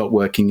when you start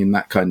working in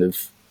that kind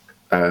of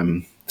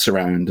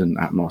surround and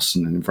Atmos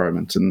and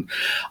environment. And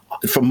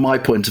from my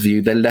point of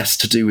view, they're less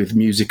to do with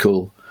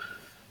musical.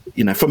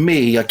 For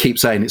me, I keep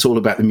saying it's all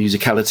about the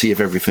musicality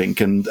of everything,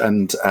 and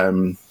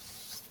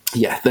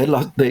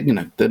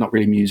they're not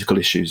really musical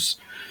issues.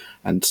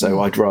 And so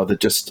I'd rather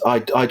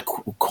I'd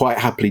quite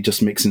happily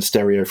just mix in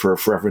stereo for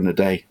forever and a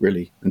day,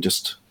 really, and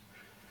just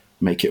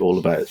make it all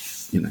about,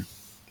 in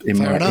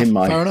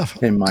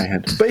my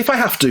head. But if I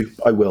have to,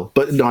 I will.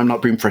 But no, I'm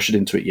not being pressured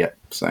into it yet,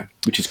 so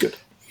which is good.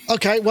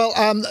 Okay, well,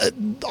 I'm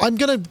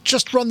going to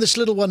just run this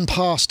little one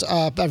past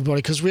everybody,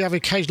 because we have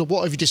occasional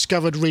what have you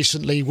discovered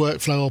recently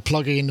workflow or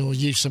plugin, or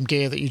use some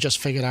gear that you just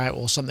figured out,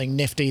 or something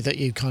nifty that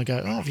you kind of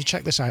go, oh, have you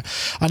checked this out?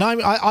 And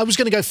I was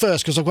going to go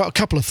first because I've got a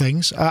couple of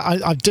things.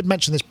 I did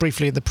mention this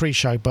briefly in the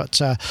pre-show, but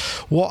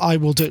what I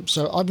will do,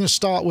 so I'm going to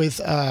start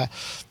with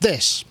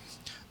this.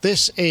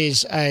 This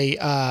is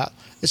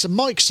it's a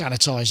mic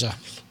sanitizer,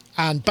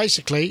 and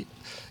basically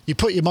you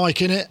put your mic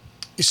in it,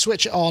 you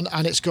switch it on,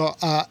 and it's got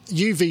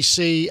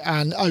UVC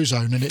and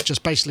ozone, and it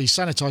just basically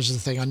sanitizes the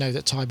thing. I know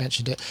that Ty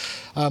mentioned it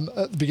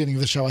at the beginning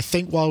of the show, I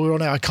think, while we were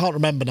on it. I can't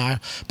remember now,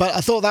 but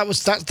I thought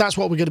that's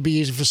what we're going to be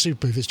using for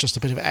Superbooth. It's just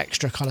a bit of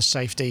extra kind of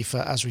safety for,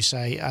 as we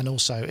say, and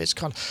also it's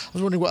kind of, I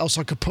was wondering what else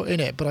I could put in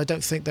it, but I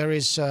don't think there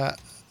is.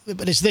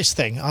 But it's this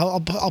thing.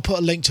 I'll put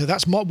a link to it.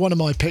 That's one of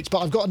my picks, but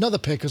I've got another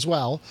pick as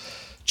well,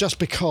 just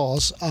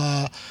because.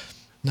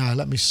 Now,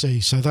 let me see.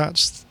 So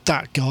that's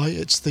that guy.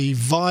 It's the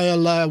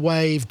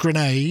ViolaWave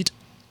Grenade.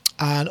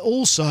 And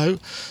also,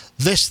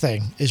 this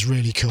thing is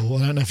really cool.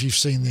 I don't know if you've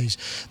seen these.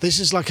 This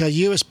is like a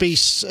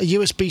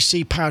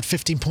USB-C powered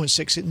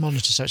 15.6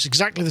 monitor. So it's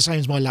exactly the same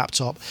as my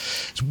laptop.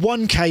 It's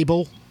one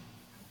cable.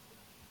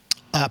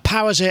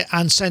 Powers it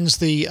and sends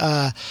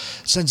the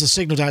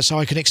signal down, so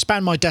I can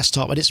expand my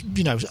desktop. And it's,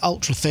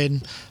 ultra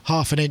thin,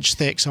 half an inch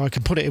thick, so I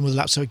can put it in with a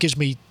laptop. So it gives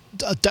me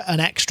an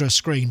extra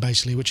screen,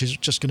 basically, which is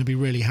just going to be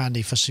really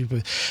handy for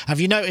Super. Have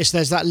you noticed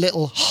there's that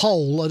little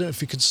hole? I don't know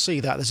if you can see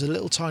that. There's a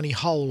little tiny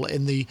hole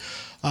in the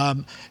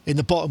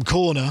bottom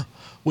corner,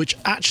 which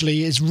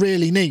actually is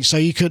really neat. So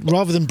you could,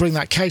 rather than bring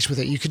that case with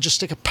it, you could just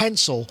stick a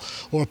pencil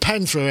or a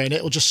pen through it and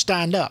it'll just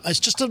stand up. It's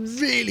just a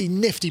really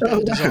nifty bit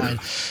of design.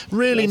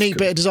 Really neat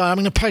bit of design. I'm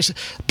going to post it.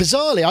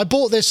 Bizarrely, I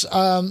bought this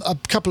a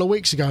couple of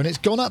weeks ago and it's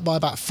gone up by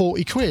about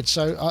 40 quid.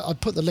 So I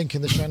put the link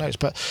in the show notes,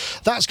 but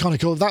that's kind of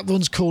cool. That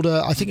one's called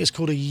I think it's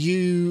called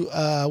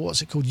a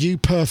what's it called?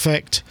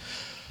 UPerfect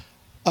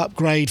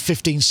Upgrade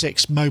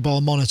 15.6 mobile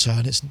monitor,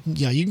 and it's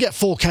you can get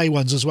 4K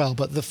ones as well,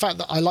 but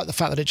I like the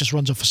fact that it just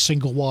runs off a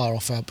single wire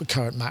off a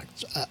current Mac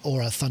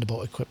or a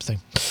Thunderbolt equipped thing.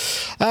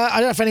 I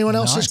don't know if anyone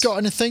else has got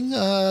anything.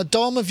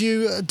 Dom,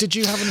 did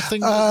you have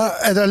anything?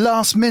 At the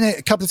last minute,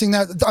 a couple of things.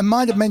 Now, I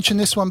might have mentioned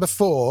this one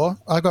before.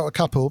 I got a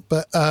couple,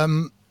 but I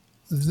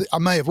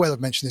may have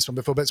mentioned this one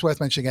before, but it's worth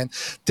mentioning again.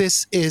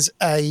 This is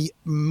a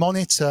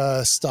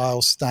monitor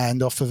style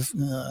stand off of.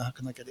 How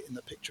can I get it in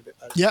the picture a bit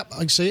better? Yep, I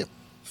can see it.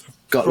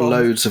 Got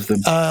loads of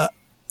them.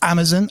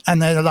 Amazon,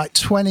 and they're like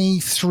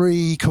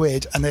 23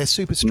 quid, and they're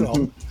super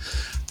strong,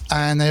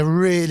 and they're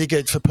really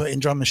good for putting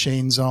drum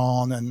machines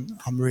on. And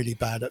I'm really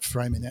bad at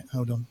framing it.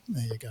 Hold on,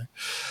 there you go.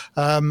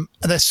 And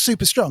they're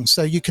super strong,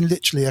 so you can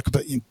literally, I could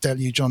put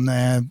Deluge on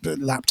there,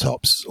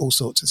 laptops, all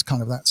sorts. It's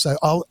kind of that. So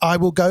I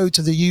will go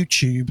to the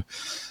YouTube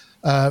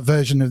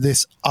version of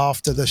this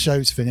after the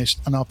show's finished,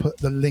 and I'll put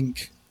the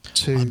link.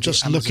 I'm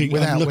just looking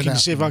to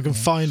see if I can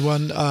find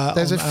one.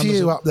 There's on a few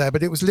Amazon up there,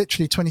 but it was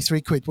literally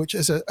 23 quid, which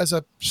as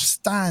a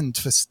stand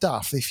for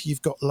stuff, if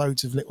you've got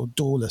loads of little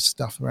doorless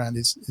stuff around,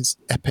 is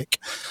epic.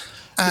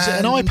 Is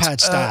it an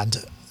iPad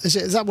stand?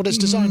 Is that what it's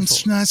designed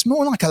for? No, it's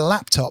more like a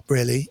laptop,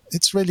 really.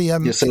 It's really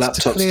it's a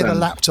laptop to clear stand. the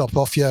laptop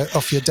off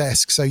your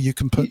desk, so you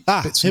can put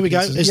bits. Here we go.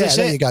 Is this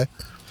there it? you go.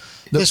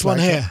 This one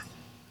here.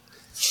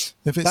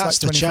 If it's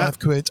That's like the 25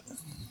 quid,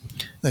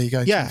 there you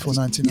go. Yeah,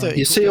 $4.99.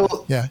 You see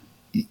all. Yeah.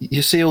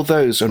 You see all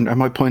those?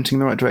 Am I pointing in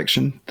the right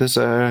direction? There's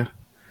a.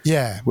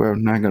 Yeah. Well,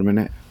 hang on a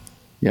minute.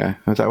 Yeah,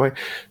 that way.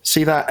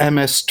 See that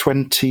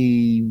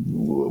MS-20,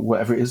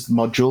 whatever it is,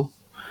 module?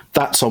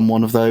 That's on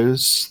one of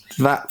those.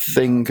 That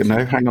thing,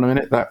 no, hang on a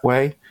minute, that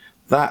way.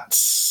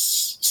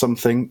 That's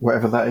something,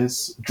 whatever that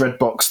is,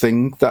 Dreadbox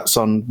thing, that's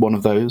on one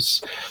of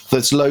those.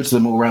 There's loads of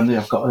them all around there.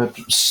 I've got a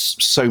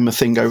Soma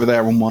thing over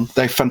there on one.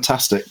 They're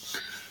fantastic.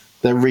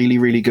 They're really,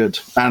 really good.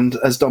 And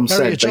as Dom Very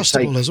said,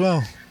 adjustable as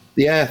well.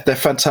 Yeah, they're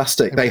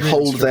fantastic. They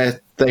hold their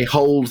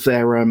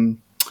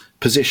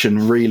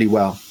position really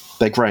well.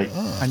 They're great.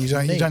 And you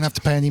don't have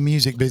to pay any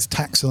music biz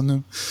tax on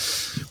them,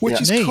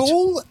 which is Neat.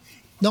 cool.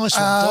 Nice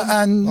one, Dom.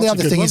 And That's the a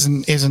other good thing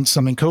one. isn't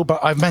something cool,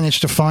 but I've managed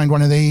to find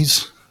one of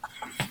these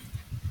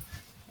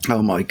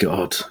Oh my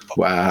god!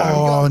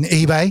 Wow. on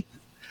eBay,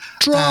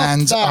 Drop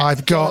and that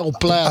I've got little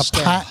blast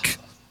a pack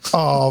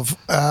of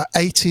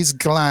 80s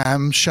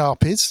glam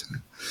Sharpies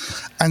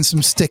and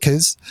some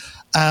stickers.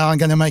 I'm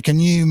going to make a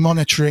new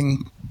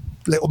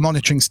little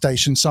monitoring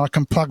station so I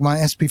can plug my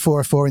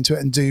SP404 into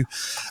it and do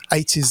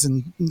 80s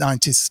and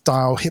 90s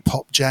style hip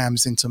hop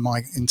jams into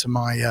my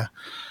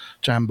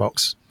jam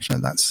box. So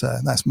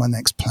that's my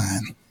next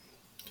plan.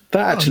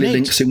 That actually neat.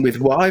 links in with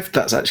what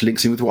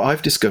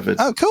I've discovered.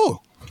 Oh,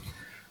 cool.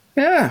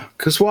 Yeah,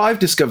 because what I've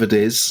discovered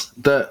is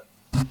that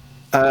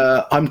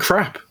I'm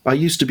crap. I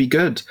used to be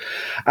good.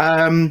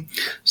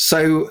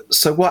 So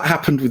what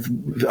happened with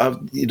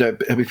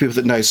people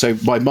that know? So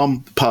my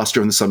mum passed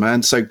during the summer,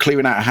 and so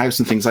clearing out a house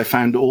and things, I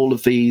found all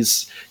of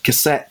these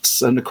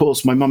cassettes, and of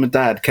course my mum and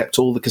dad kept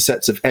all the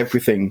cassettes of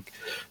everything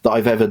that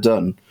I've ever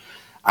done.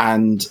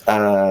 And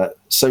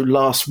so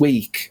last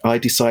week I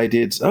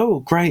decided, oh,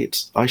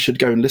 great, I should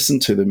go and listen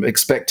to them,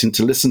 expecting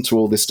to listen to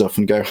all this stuff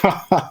and go,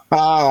 ha, ha,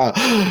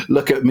 ha,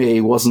 look at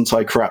me, wasn't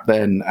I crap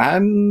then?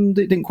 And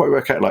it didn't quite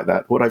work out like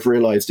that. What I've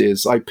realized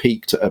is I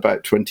peaked at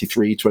about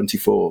 23,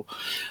 24,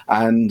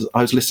 and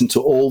I was listening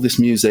to all this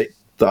music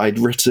that I'd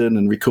written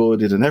and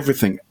recorded and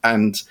everything,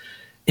 and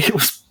it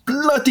was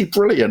bloody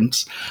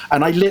brilliant.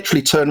 And I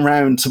literally turned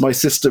around to my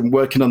system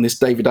working on this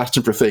David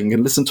Attenborough thing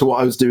and listened to what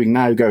I was doing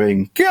now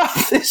going, God,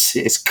 this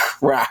is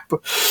crap.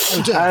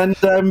 And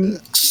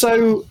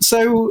so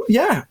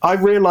yeah, I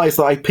realized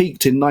that I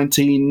peaked in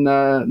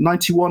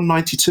 1991,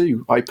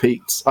 92. I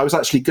peaked. I was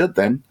actually good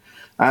then.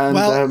 And,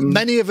 well,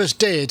 many of us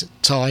did,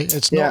 Ty.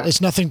 It's not. Yeah.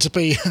 It's nothing to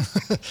be.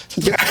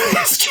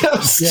 It's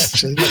just. Yeah,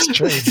 actually, that's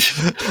true.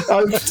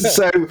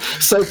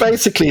 So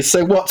basically,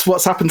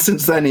 what's happened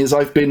since then is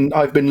I've been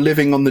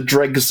living on the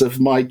dregs of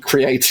my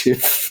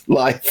creative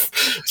life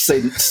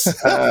since.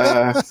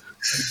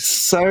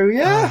 So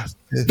yeah.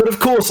 But of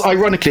course,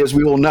 ironically, as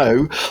we all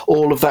know,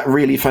 all of that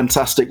really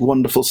fantastic,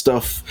 wonderful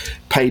stuff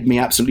paid me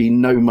absolutely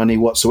no money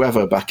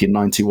whatsoever back in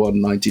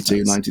 91,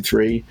 92,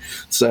 93.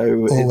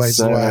 So always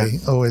the way.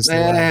 Always the way.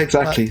 Yeah,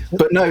 exactly.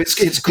 But no,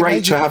 it's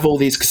great to have all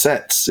these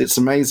cassettes. It's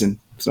amazing.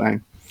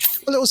 So.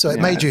 Well, also, it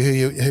made you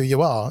who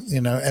you are.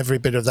 You know, every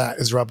bit of that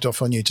is rubbed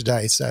off on you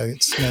today. So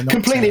it's not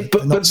completely.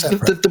 But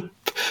the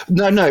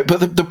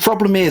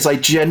problem is, I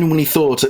genuinely thought